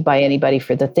pursued by anybody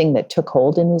for the thing that took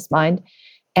hold in his mind.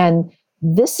 And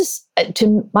this is,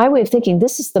 to my way of thinking,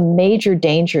 this is the major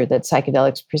danger that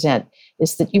psychedelics present,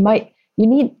 is that you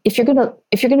need, if you're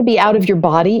going to be out of your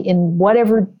body in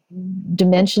whatever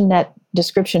dimension that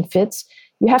description fits,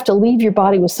 you have to leave your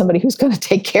body with somebody who's going to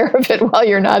take care of it while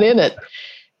you're not in it.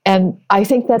 And I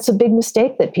think that's a big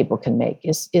mistake that people can make,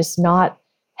 is not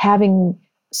having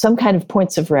some kind of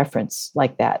points of reference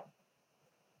like that.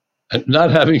 And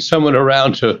not having someone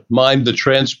around to mind the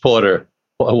transporter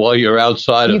while you're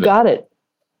outside of it. You got it.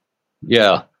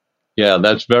 Yeah,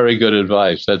 that's very good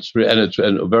advice. It's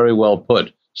very well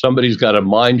put. Somebody's got to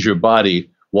mind your body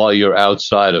while you're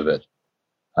outside of it.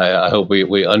 I hope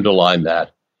we underline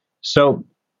that. So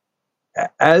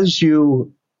as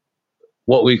you,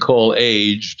 what we call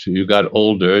aged, you got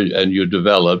older and you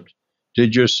developed,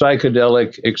 did your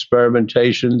psychedelic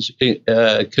experimentations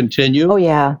continue? Oh,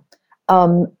 yeah.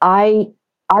 Can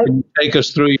you take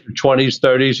us through your 20s,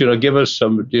 30s, give us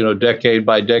some, decade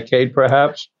by decade,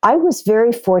 perhaps? I was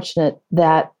very fortunate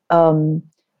that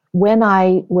when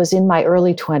I was in my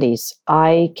early 20s,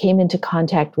 I came into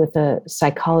contact with a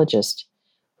psychologist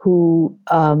who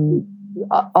there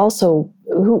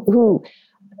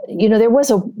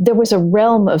was a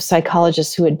realm of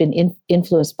psychologists who had been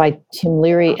influenced by Tim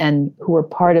Leary and who were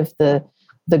part of the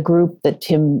group that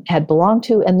Tim had belonged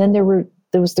to, and then there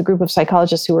was the group of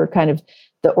psychologists who were kind of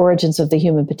the origins of the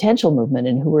human potential movement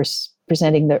and who were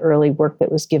presenting the early work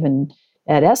that was given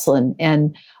at Esalen.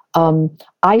 And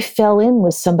I fell in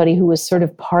with somebody who was sort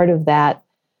of part of that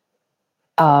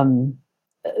realm,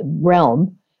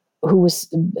 who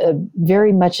was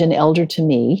very much an elder to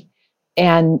me,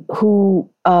 and who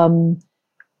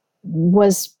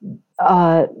was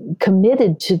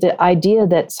committed to the idea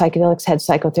that psychedelics had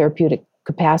psychotherapeutic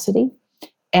capacity.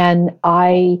 And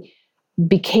I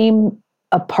became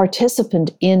a participant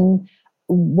in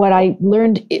what I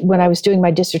learned when I was doing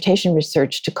my dissertation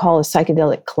research to call a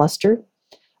psychedelic cluster,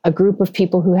 a group of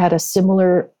people who had a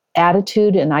similar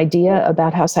attitude and idea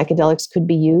about how psychedelics could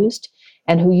be used,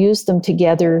 and who used them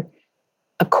together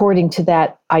according to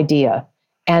that idea.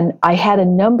 And I had a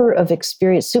number of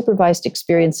supervised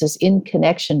experiences in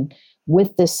connection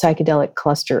with this psychedelic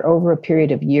cluster over a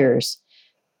period of years,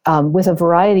 with a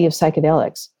variety of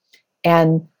psychedelics.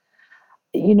 And,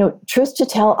 truth to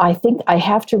tell, I think I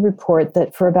have to report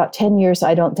that for about 10 years,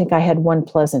 I don't think I had one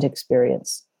pleasant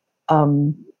experience.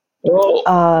 It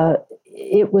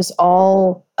was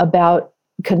all about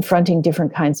confronting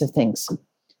different kinds of things,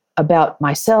 about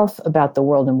myself, about the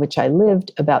world in which I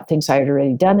lived, about things I had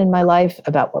already done in my life,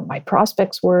 about what my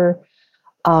prospects were.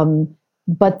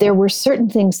 But there were certain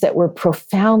things that were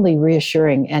profoundly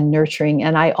reassuring and nurturing.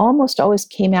 And I almost always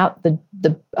came out the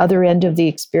other end of the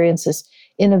experiences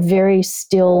in a very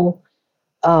still,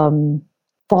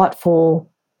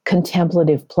 thoughtful,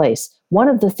 contemplative place. One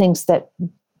of the things that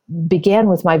began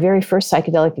with my very first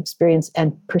psychedelic experience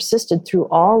and persisted through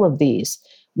all of these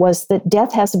was that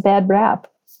death has a bad rap.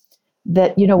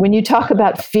 That, when you talk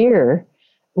about fear,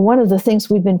 one of the things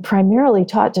we've been primarily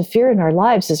taught to fear in our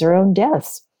lives is our own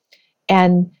deaths.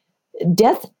 And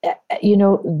death's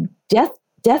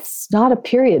not a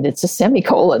period, it's a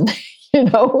semicolon,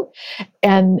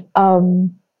 And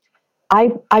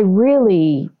I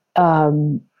really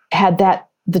had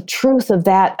the truth of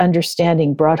that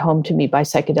understanding brought home to me by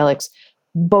psychedelics,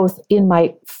 both in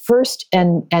my first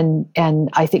and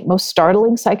I think most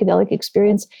startling psychedelic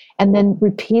experience, and then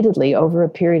repeatedly over a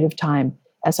period of time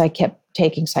as I kept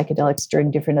taking psychedelics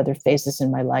during different other phases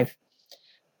in my life.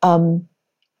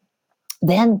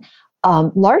 Then,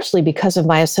 largely because of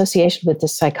my association with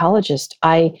this psychologist,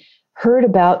 I heard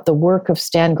about the work of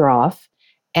Stan Grof,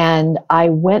 and I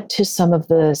went to some of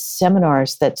the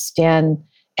seminars that Stan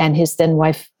and his then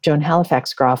wife, Joan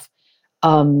Halifax Grof,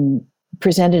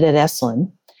 presented at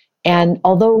Esalen. And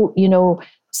although,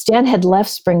 Stan had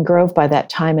left Spring Grove by that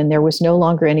time, and there was no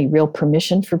longer any real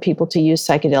permission for people to use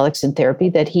psychedelics in therapy,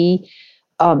 that he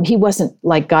he wasn't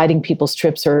like guiding people's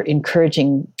trips or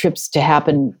encouraging trips to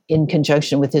happen in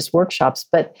conjunction with his workshops,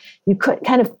 but you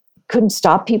couldn't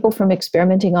stop people from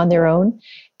experimenting on their own.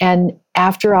 And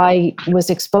after I was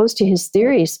exposed to his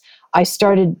theories, I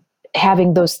started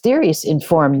having those theories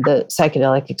inform the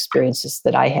psychedelic experiences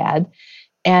that I had.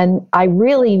 And I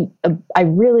really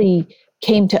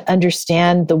came to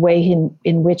understand the way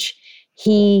in which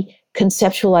he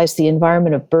conceptualized the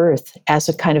environment of birth as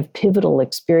a kind of pivotal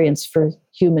experience for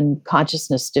human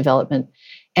consciousness development.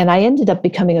 And I ended up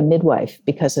becoming a midwife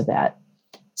because of that.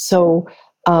 So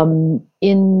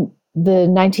in the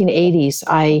 1980s,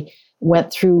 I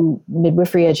went through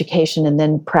midwifery education and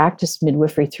then practiced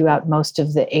midwifery throughout most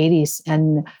of the 80s.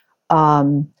 And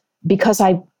because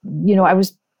I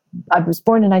was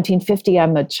born in 1950,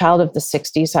 I'm a child of the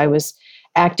 60s. I was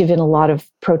active in a lot of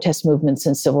protest movements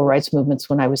and civil rights movements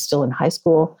when I was still in high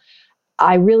school.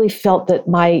 I really felt that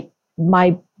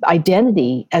my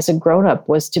identity as a grown-up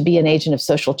was to be an agent of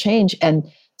social change. And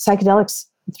psychedelics,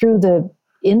 through the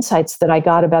insights that I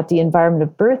got about the environment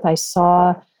of birth, I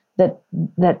saw that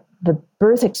the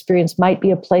birth experience might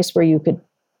be a place where you could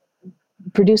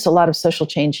produce a lot of social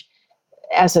change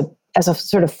as a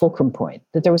sort of fulcrum point,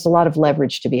 that there was a lot of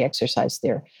leverage to be exercised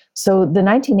there. So the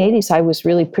 1980s, I was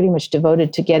really pretty much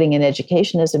devoted to getting an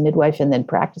education as a midwife and then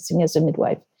practicing as a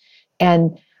midwife.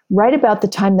 And right about the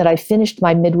time that I finished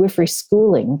my midwifery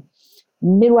schooling,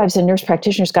 midwives and nurse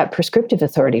practitioners got prescriptive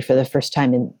authority for the first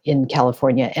time in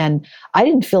California. And I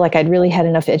didn't feel like I'd really had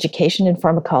enough education in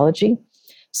pharmacology.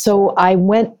 So I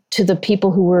went to the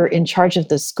people who were in charge of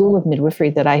the school of midwifery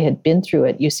that I had been through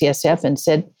at UCSF and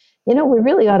said, we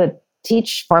really ought to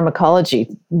teach pharmacology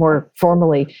more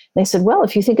formally. They said, well,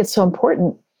 if you think it's so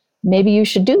important, maybe you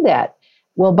should do that.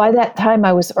 Well, by that time,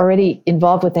 I was already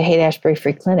involved with the Haight-Ashbury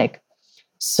Free Clinic.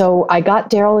 So I got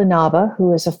Daryl Inaba,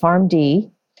 who is a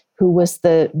PharmD, who was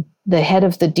the head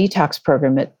of the detox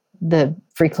program at the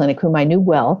Free Clinic, whom I knew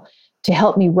well, to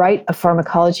help me write a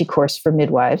pharmacology course for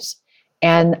midwives.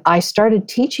 And I started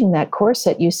teaching that course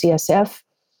at UCSF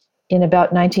in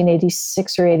about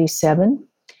 1986 or 87.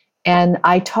 And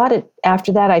I taught it,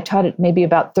 after that, I taught it maybe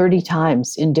about 30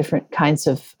 times in different kinds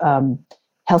of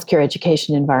healthcare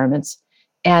education environments.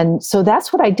 And so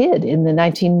that's what I did in the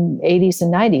 1980s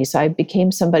and 90s. I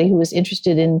became somebody who was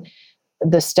interested in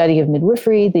the study of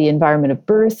midwifery, the environment of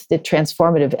birth, the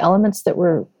transformative elements that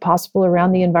were possible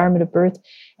around the environment of birth,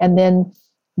 and then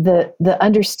the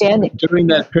understanding. During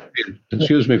that period,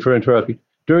 excuse me for interrupting,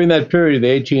 during that period,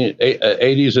 the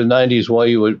 80s and 90s, while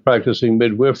you were practicing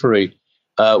midwifery,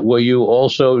 were you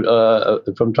also,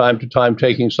 from time to time,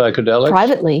 taking psychedelics?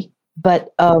 Privately,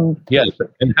 but... yes,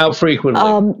 and how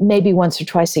frequently? Maybe once or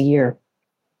twice a year.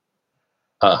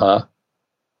 Uh-huh.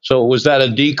 So was that a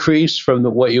decrease from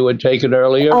what you had taken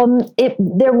earlier?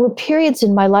 There were periods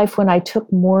in my life when I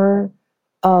took more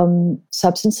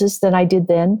substances than I did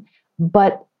then,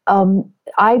 but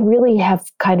I really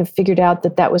have kind of figured out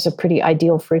that was a pretty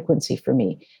ideal frequency for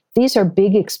me. These are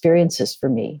big experiences for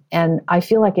me, and I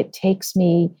feel like it takes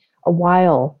me a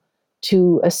while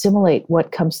to assimilate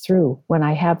what comes through when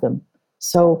I have them.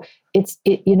 So it's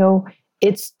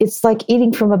like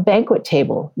eating from a banquet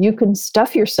table. You can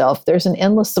stuff yourself. There's an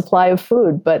endless supply of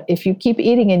food, but if you keep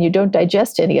eating and you don't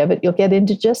digest any of it, you'll get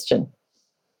indigestion.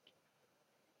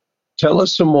 Tell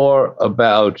us some more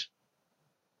about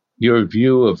your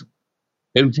view of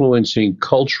influencing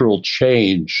cultural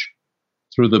change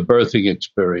through the birthing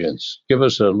experience. Give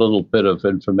us a little bit of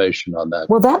information on that.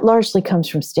 Well, that largely comes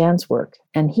from Stan's work.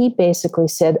 And he basically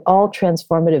said all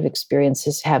transformative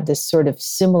experiences have this sort of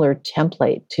similar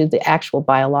template to the actual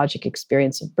biologic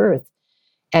experience of birth.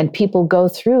 And people go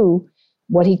through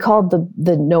what he called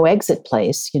the no exit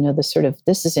place, the sort of,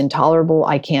 this is intolerable,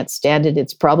 I can't stand it,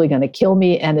 it's probably going to kill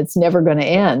me, and it's never going to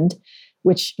end,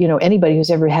 which, anybody who's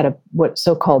ever had what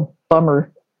so-called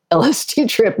bummer LSD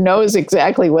trip knows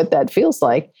exactly what that feels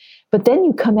like. But then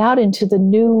you come out into the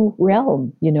new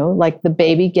realm, like the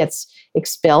baby gets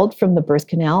expelled from the birth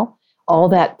canal, all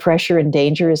that pressure and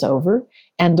danger is over,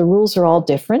 and the rules are all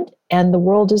different, and the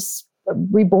world is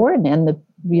reborn, and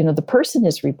the person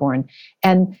is reborn.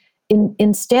 And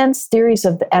in Stan's theories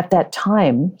at that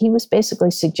time, he was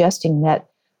basically suggesting that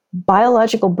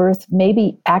biological birth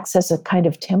maybe acts as a kind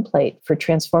of template for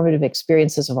transformative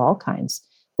experiences of all kinds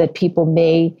that people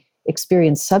may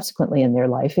experience subsequently in their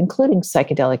life, including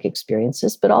psychedelic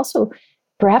experiences, but also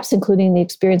perhaps including the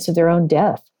experience of their own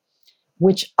death,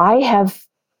 which I have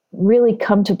really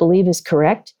come to believe is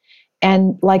correct.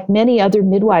 And like many other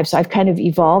midwives, I've kind of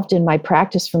evolved in my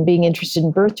practice from being interested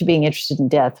in birth to being interested in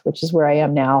death, which is where I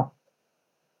am now.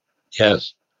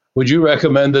 Yes. Would you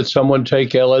recommend that someone take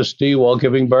LSD while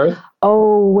giving birth?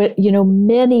 Oh,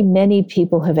 many, many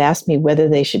people have asked me whether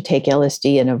they should take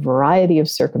LSD in a variety of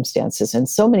circumstances. And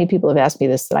so many people have asked me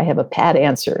this that I have a pat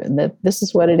answer, and that this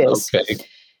is what it is. Okay.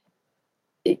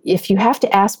 If you have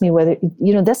to ask me whether,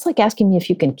 that's like asking me if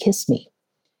you can kiss me.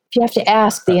 If you have to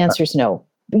ask, the answer is no.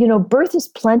 Birth is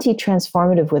plenty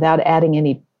transformative without adding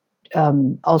any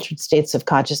altered states of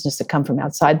consciousness that come from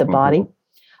outside the body.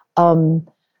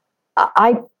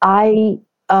 I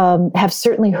have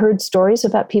certainly heard stories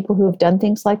about people who have done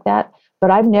things like that,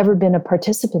 but I've never been a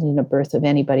participant in a birth of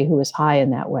anybody who was high in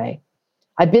that way.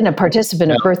 I've been a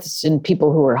participant of births in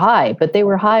people who were high, but they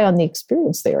were high on the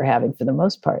experience they were having for the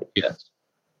most part. Yes.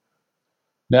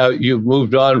 Now, you've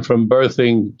moved on from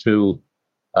birthing to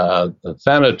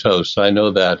Thanatos, I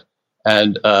know that.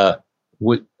 And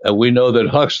we know that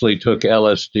Huxley took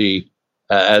LSD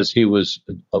as he was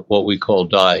what we call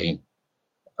dying.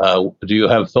 Do you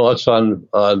have thoughts on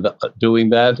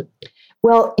doing that?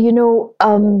 Well,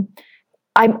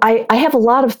 I have a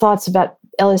lot of thoughts about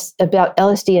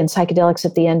LSD and psychedelics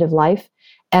at the end of life.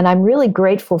 And I'm really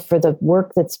grateful for the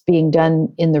work that's being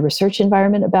done in the research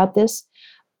environment about this,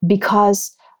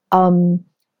 because the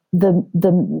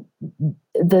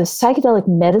psychedelic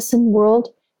medicine world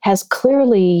has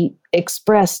clearly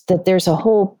expressed that there's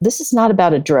this is not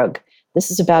about a drug.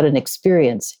 This is about an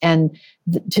experience. And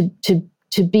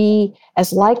to be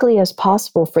as likely as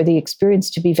possible for the experience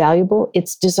to be valuable,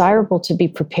 it's desirable to be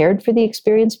prepared for the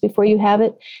experience before you have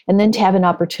it, and then to have an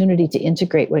opportunity to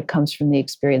integrate what comes from the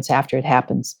experience after it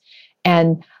happens.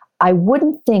 And I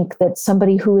wouldn't think that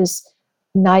somebody who is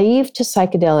naive to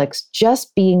psychedelics,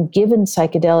 just being given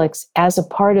psychedelics as a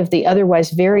part of the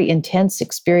otherwise very intense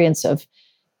experience of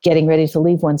getting ready to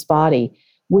leave one's body,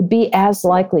 would be as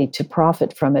likely to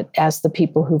profit from it as the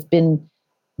people who've been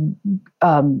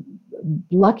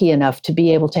lucky enough to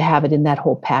be able to have it in that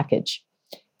whole package.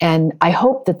 And I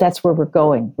hope that that's where we're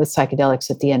going with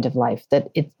psychedelics at the end of life, that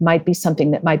it might be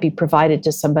something that might be provided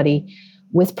to somebody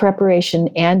with preparation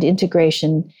and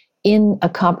integration in a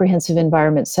comprehensive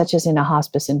environment, such as in a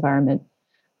hospice environment.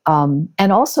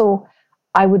 And also,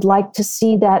 I would like to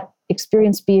see that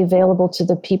experience be available to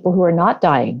the people who are not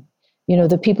dying,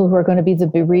 the people who are going to be the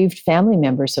bereaved family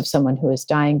members of someone who is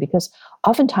dying, because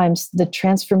oftentimes the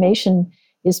transformation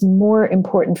is more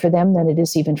important for them than it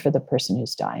is even for the person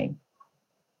who's dying.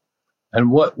 And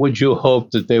what would you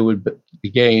hope that they would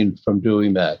gain from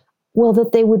doing that? Well,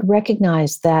 that they would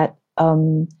recognize that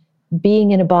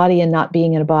being in a body and not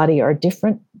being in a body are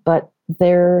different, but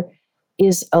there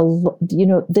is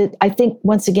I think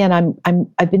once again,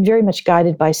 I've been very much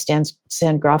guided by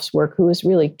Stan Grof's work, who is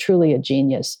really truly a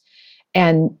genius,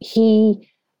 and he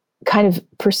kind of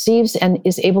perceives and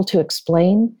is able to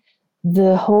explain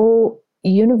the whole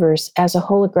universe as a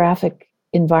holographic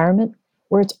environment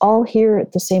where it's all here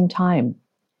at the same time,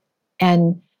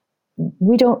 and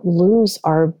we don't lose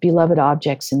our beloved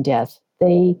objects in death.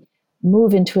 They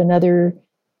move into another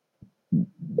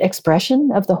expression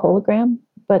of the hologram,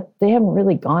 but they haven't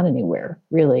really gone anywhere,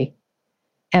 really.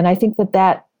 And I think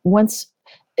that once,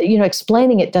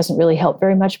 explaining it doesn't really help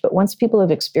very much, but once people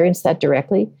have experienced that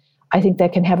directly, I think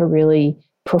that can have a really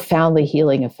profoundly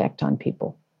healing effect on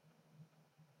people.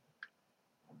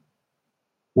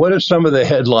 What are some of the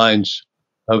headlines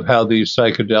of how these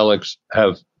psychedelics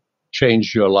have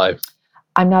changed your life?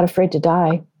 I'm not afraid to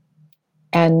die.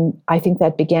 And I think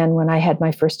that began when I had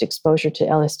my first exposure to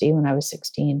LSD when I was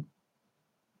 16.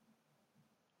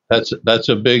 That's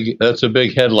a big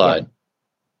headline.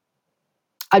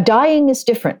 Yeah. Dying is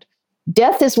different.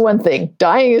 Death is one thing.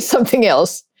 Dying is something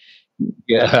else.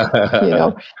 Yeah. And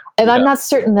yeah. I'm not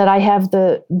certain that I have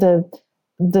the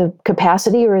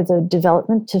capacity or the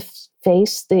development to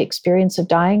face the experience of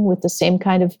dying with the same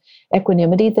kind of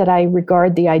equanimity that I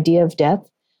regard the idea of death.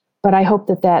 But I hope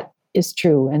that is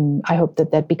true, and I hope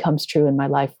that becomes true in my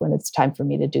life when it's time for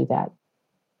me to do that.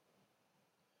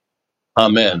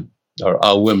 Amen. Or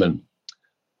our women.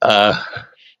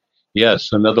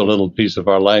 Yes, another little piece of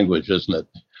our language, isn't it?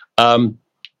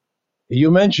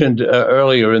 You mentioned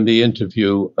earlier in the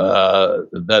interview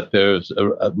that there's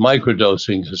a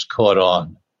microdosing has caught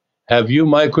on. Have you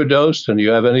microdosed, and do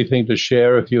you have anything to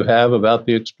share, if you have, about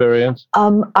the experience?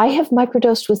 I have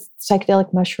microdosed with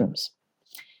psychedelic mushrooms.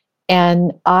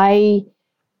 And I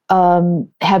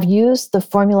have used the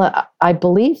formula, I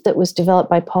believe, that was developed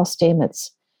by Paul Stamets,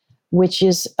 which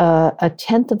is a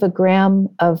tenth of a gram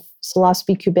of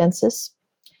psilocybe cubensis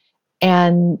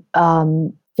and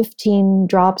 15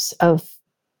 drops of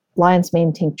lion's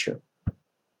mane tincture.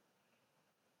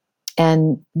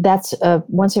 And that's a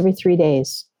once every 3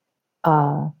 days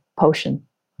potion.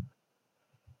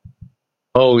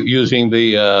 Oh, using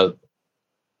the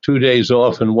 2 days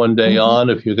off and 1 day on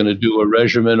if you're going to do a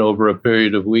regimen over a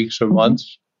period of weeks or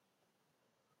months.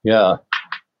 Yeah.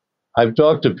 I've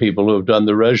talked to people who have done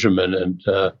the regimen, and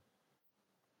of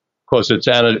course it's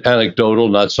anecdotal,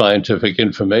 not scientific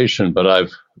information, but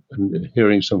I've been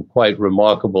hearing some quite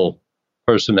remarkable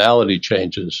personality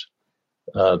changes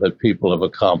that people have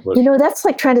accomplished. You know, that's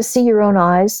like trying to see your own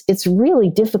eyes. It's really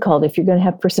difficult if you're going to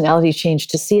have personality change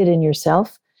to see it in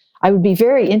yourself. I would be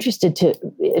very interested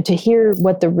to hear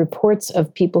what the reports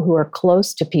of people who are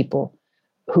close to people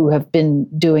who have been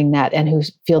doing that and who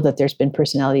feel that there's been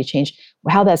personality change,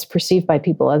 how that's perceived by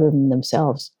people other than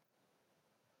themselves.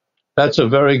 That's a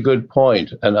very good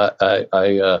point. And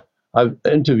I've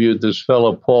interviewed this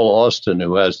fellow, Paul Austin,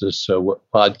 who has this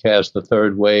podcast, The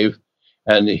Third Wave.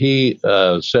 And he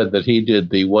said that he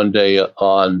did the 1 day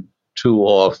on, 2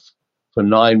 off for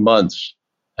 9 months.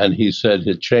 And he said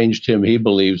it changed him. He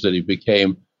believes that he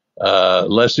became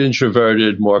less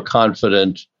introverted, more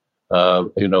confident,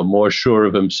 more sure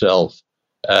of himself.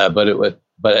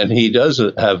 And he does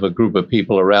have a group of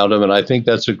people around him. And I think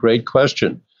that's a great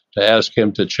question to ask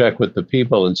him to check with the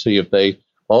people and see if they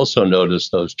also notice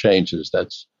those changes.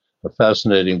 That's a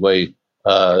fascinating way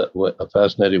to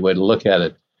look at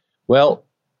it. Well,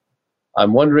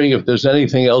 I'm wondering if there's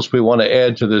anything else we want to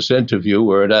add to this interview.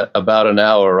 We're at about an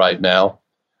hour right now.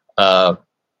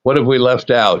 What have we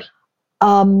left out?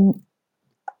 I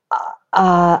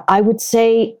would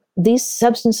say these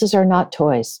substances are not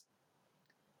toys.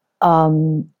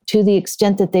 To the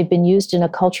extent that they've been used in a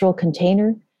cultural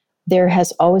container, there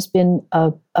has always been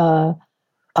a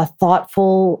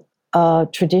thoughtful,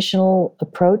 traditional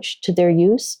approach to their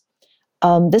use.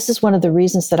 This is one of the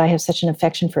reasons that I have such an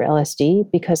affection for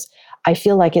LSD, because I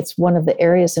feel like it's one of the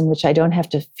areas in which I don't have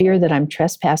to fear that I'm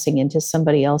trespassing into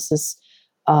somebody else's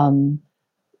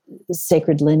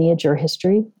sacred lineage or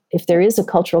history. If there is a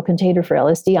cultural container for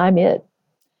LSD, I'm it.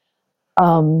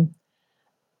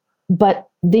 But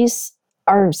these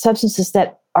are substances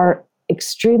that are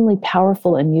extremely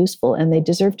powerful and useful, and they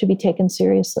deserve to be taken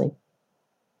seriously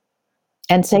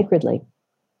and sacredly.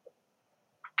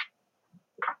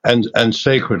 And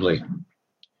sacredly.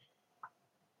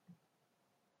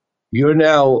 You're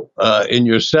now in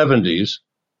your 70s.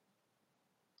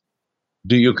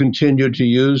 Do you continue to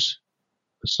use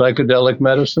psychedelic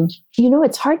medicines? You know,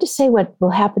 it's hard to say what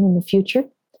will happen in the future.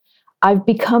 I've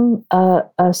become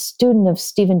a student of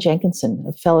Stephen Jenkinson,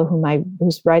 a fellow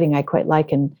whose writing I quite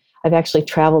like, and I've actually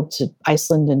traveled to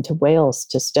Iceland and to Wales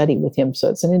to study with him. So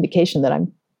it's an indication that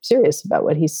I'm serious about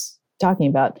what he's talking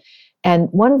about. And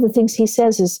one of the things he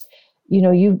says is,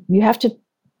 you have to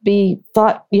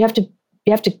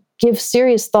give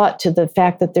serious thought to the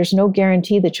fact that there's no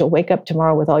guarantee that you'll wake up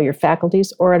tomorrow with all your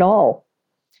faculties or at all.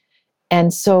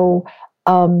 And so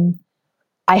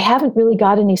I haven't really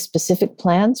got any specific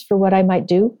plans for what I might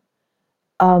do,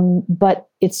 but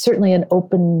it's certainly an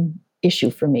open issue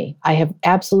for me. I have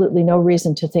absolutely no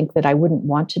reason to think that I wouldn't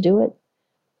want to do it.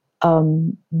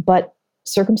 But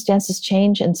circumstances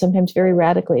change, and sometimes very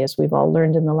radically, as we've all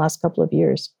learned in the last couple of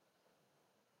years.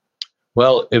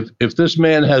 Well, if this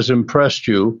man has impressed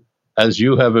you, as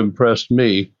you have impressed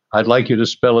me, I'd like you to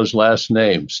spell his last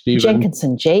name. Stephen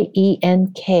Jenkinson, Jenkinson.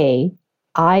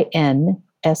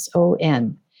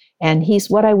 And he's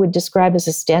what I would describe as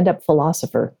a stand-up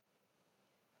philosopher.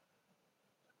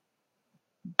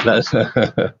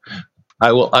 I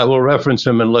will reference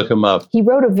him and look him up. He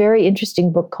wrote a very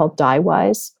interesting book called Die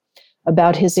Wise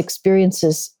about his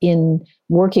experiences in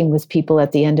working with people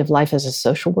at the end of life as a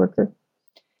social worker.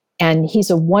 And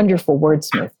he's a wonderful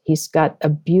wordsmith. He's got a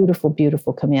beautiful,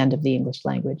 beautiful command of the English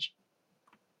language.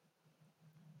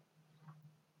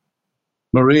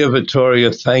 Maria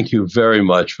Vittoria, thank you very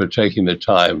much for taking the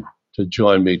time to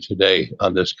join me today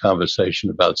on this conversation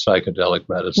about psychedelic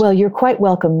medicine. Well, you're quite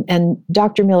welcome. And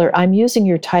Dr. Miller, I'm using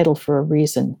your title for a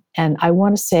reason. And I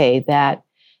want to say that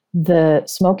the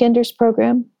Smoke Enders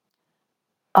program,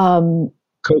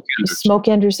 Smoke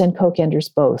Enders and Coke Enders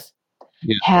both,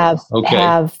 have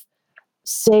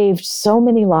saved so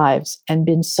many lives and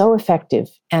been so effective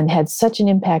and had such an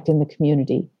impact in the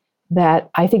community that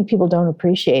I think people don't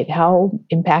appreciate how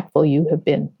impactful you have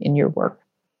been in your work.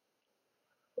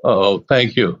 Oh,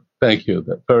 thank you. Thank you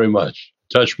very much.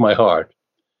 Touched my heart.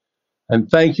 And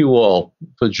thank you all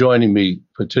for joining me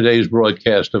for today's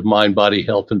broadcast of Mind, Body,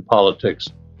 Health, and Politics,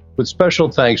 with special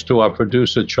thanks to our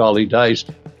producer, Charlie Deist,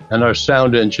 and our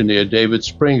sound engineer, David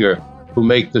Springer, who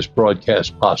make this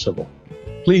broadcast possible.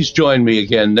 Please join me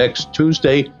again next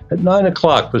Tuesday at 9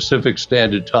 o'clock Pacific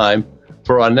Standard Time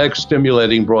for our next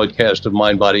stimulating broadcast of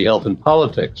Mind, Body, Health, and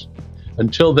Politics.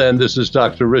 Until then, this is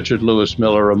Dr. Richard Lewis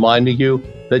Miller reminding you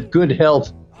that good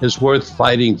health is worth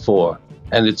fighting for,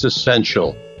 and it's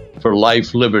essential for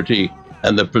life, liberty,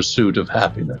 and the pursuit of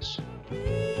happiness.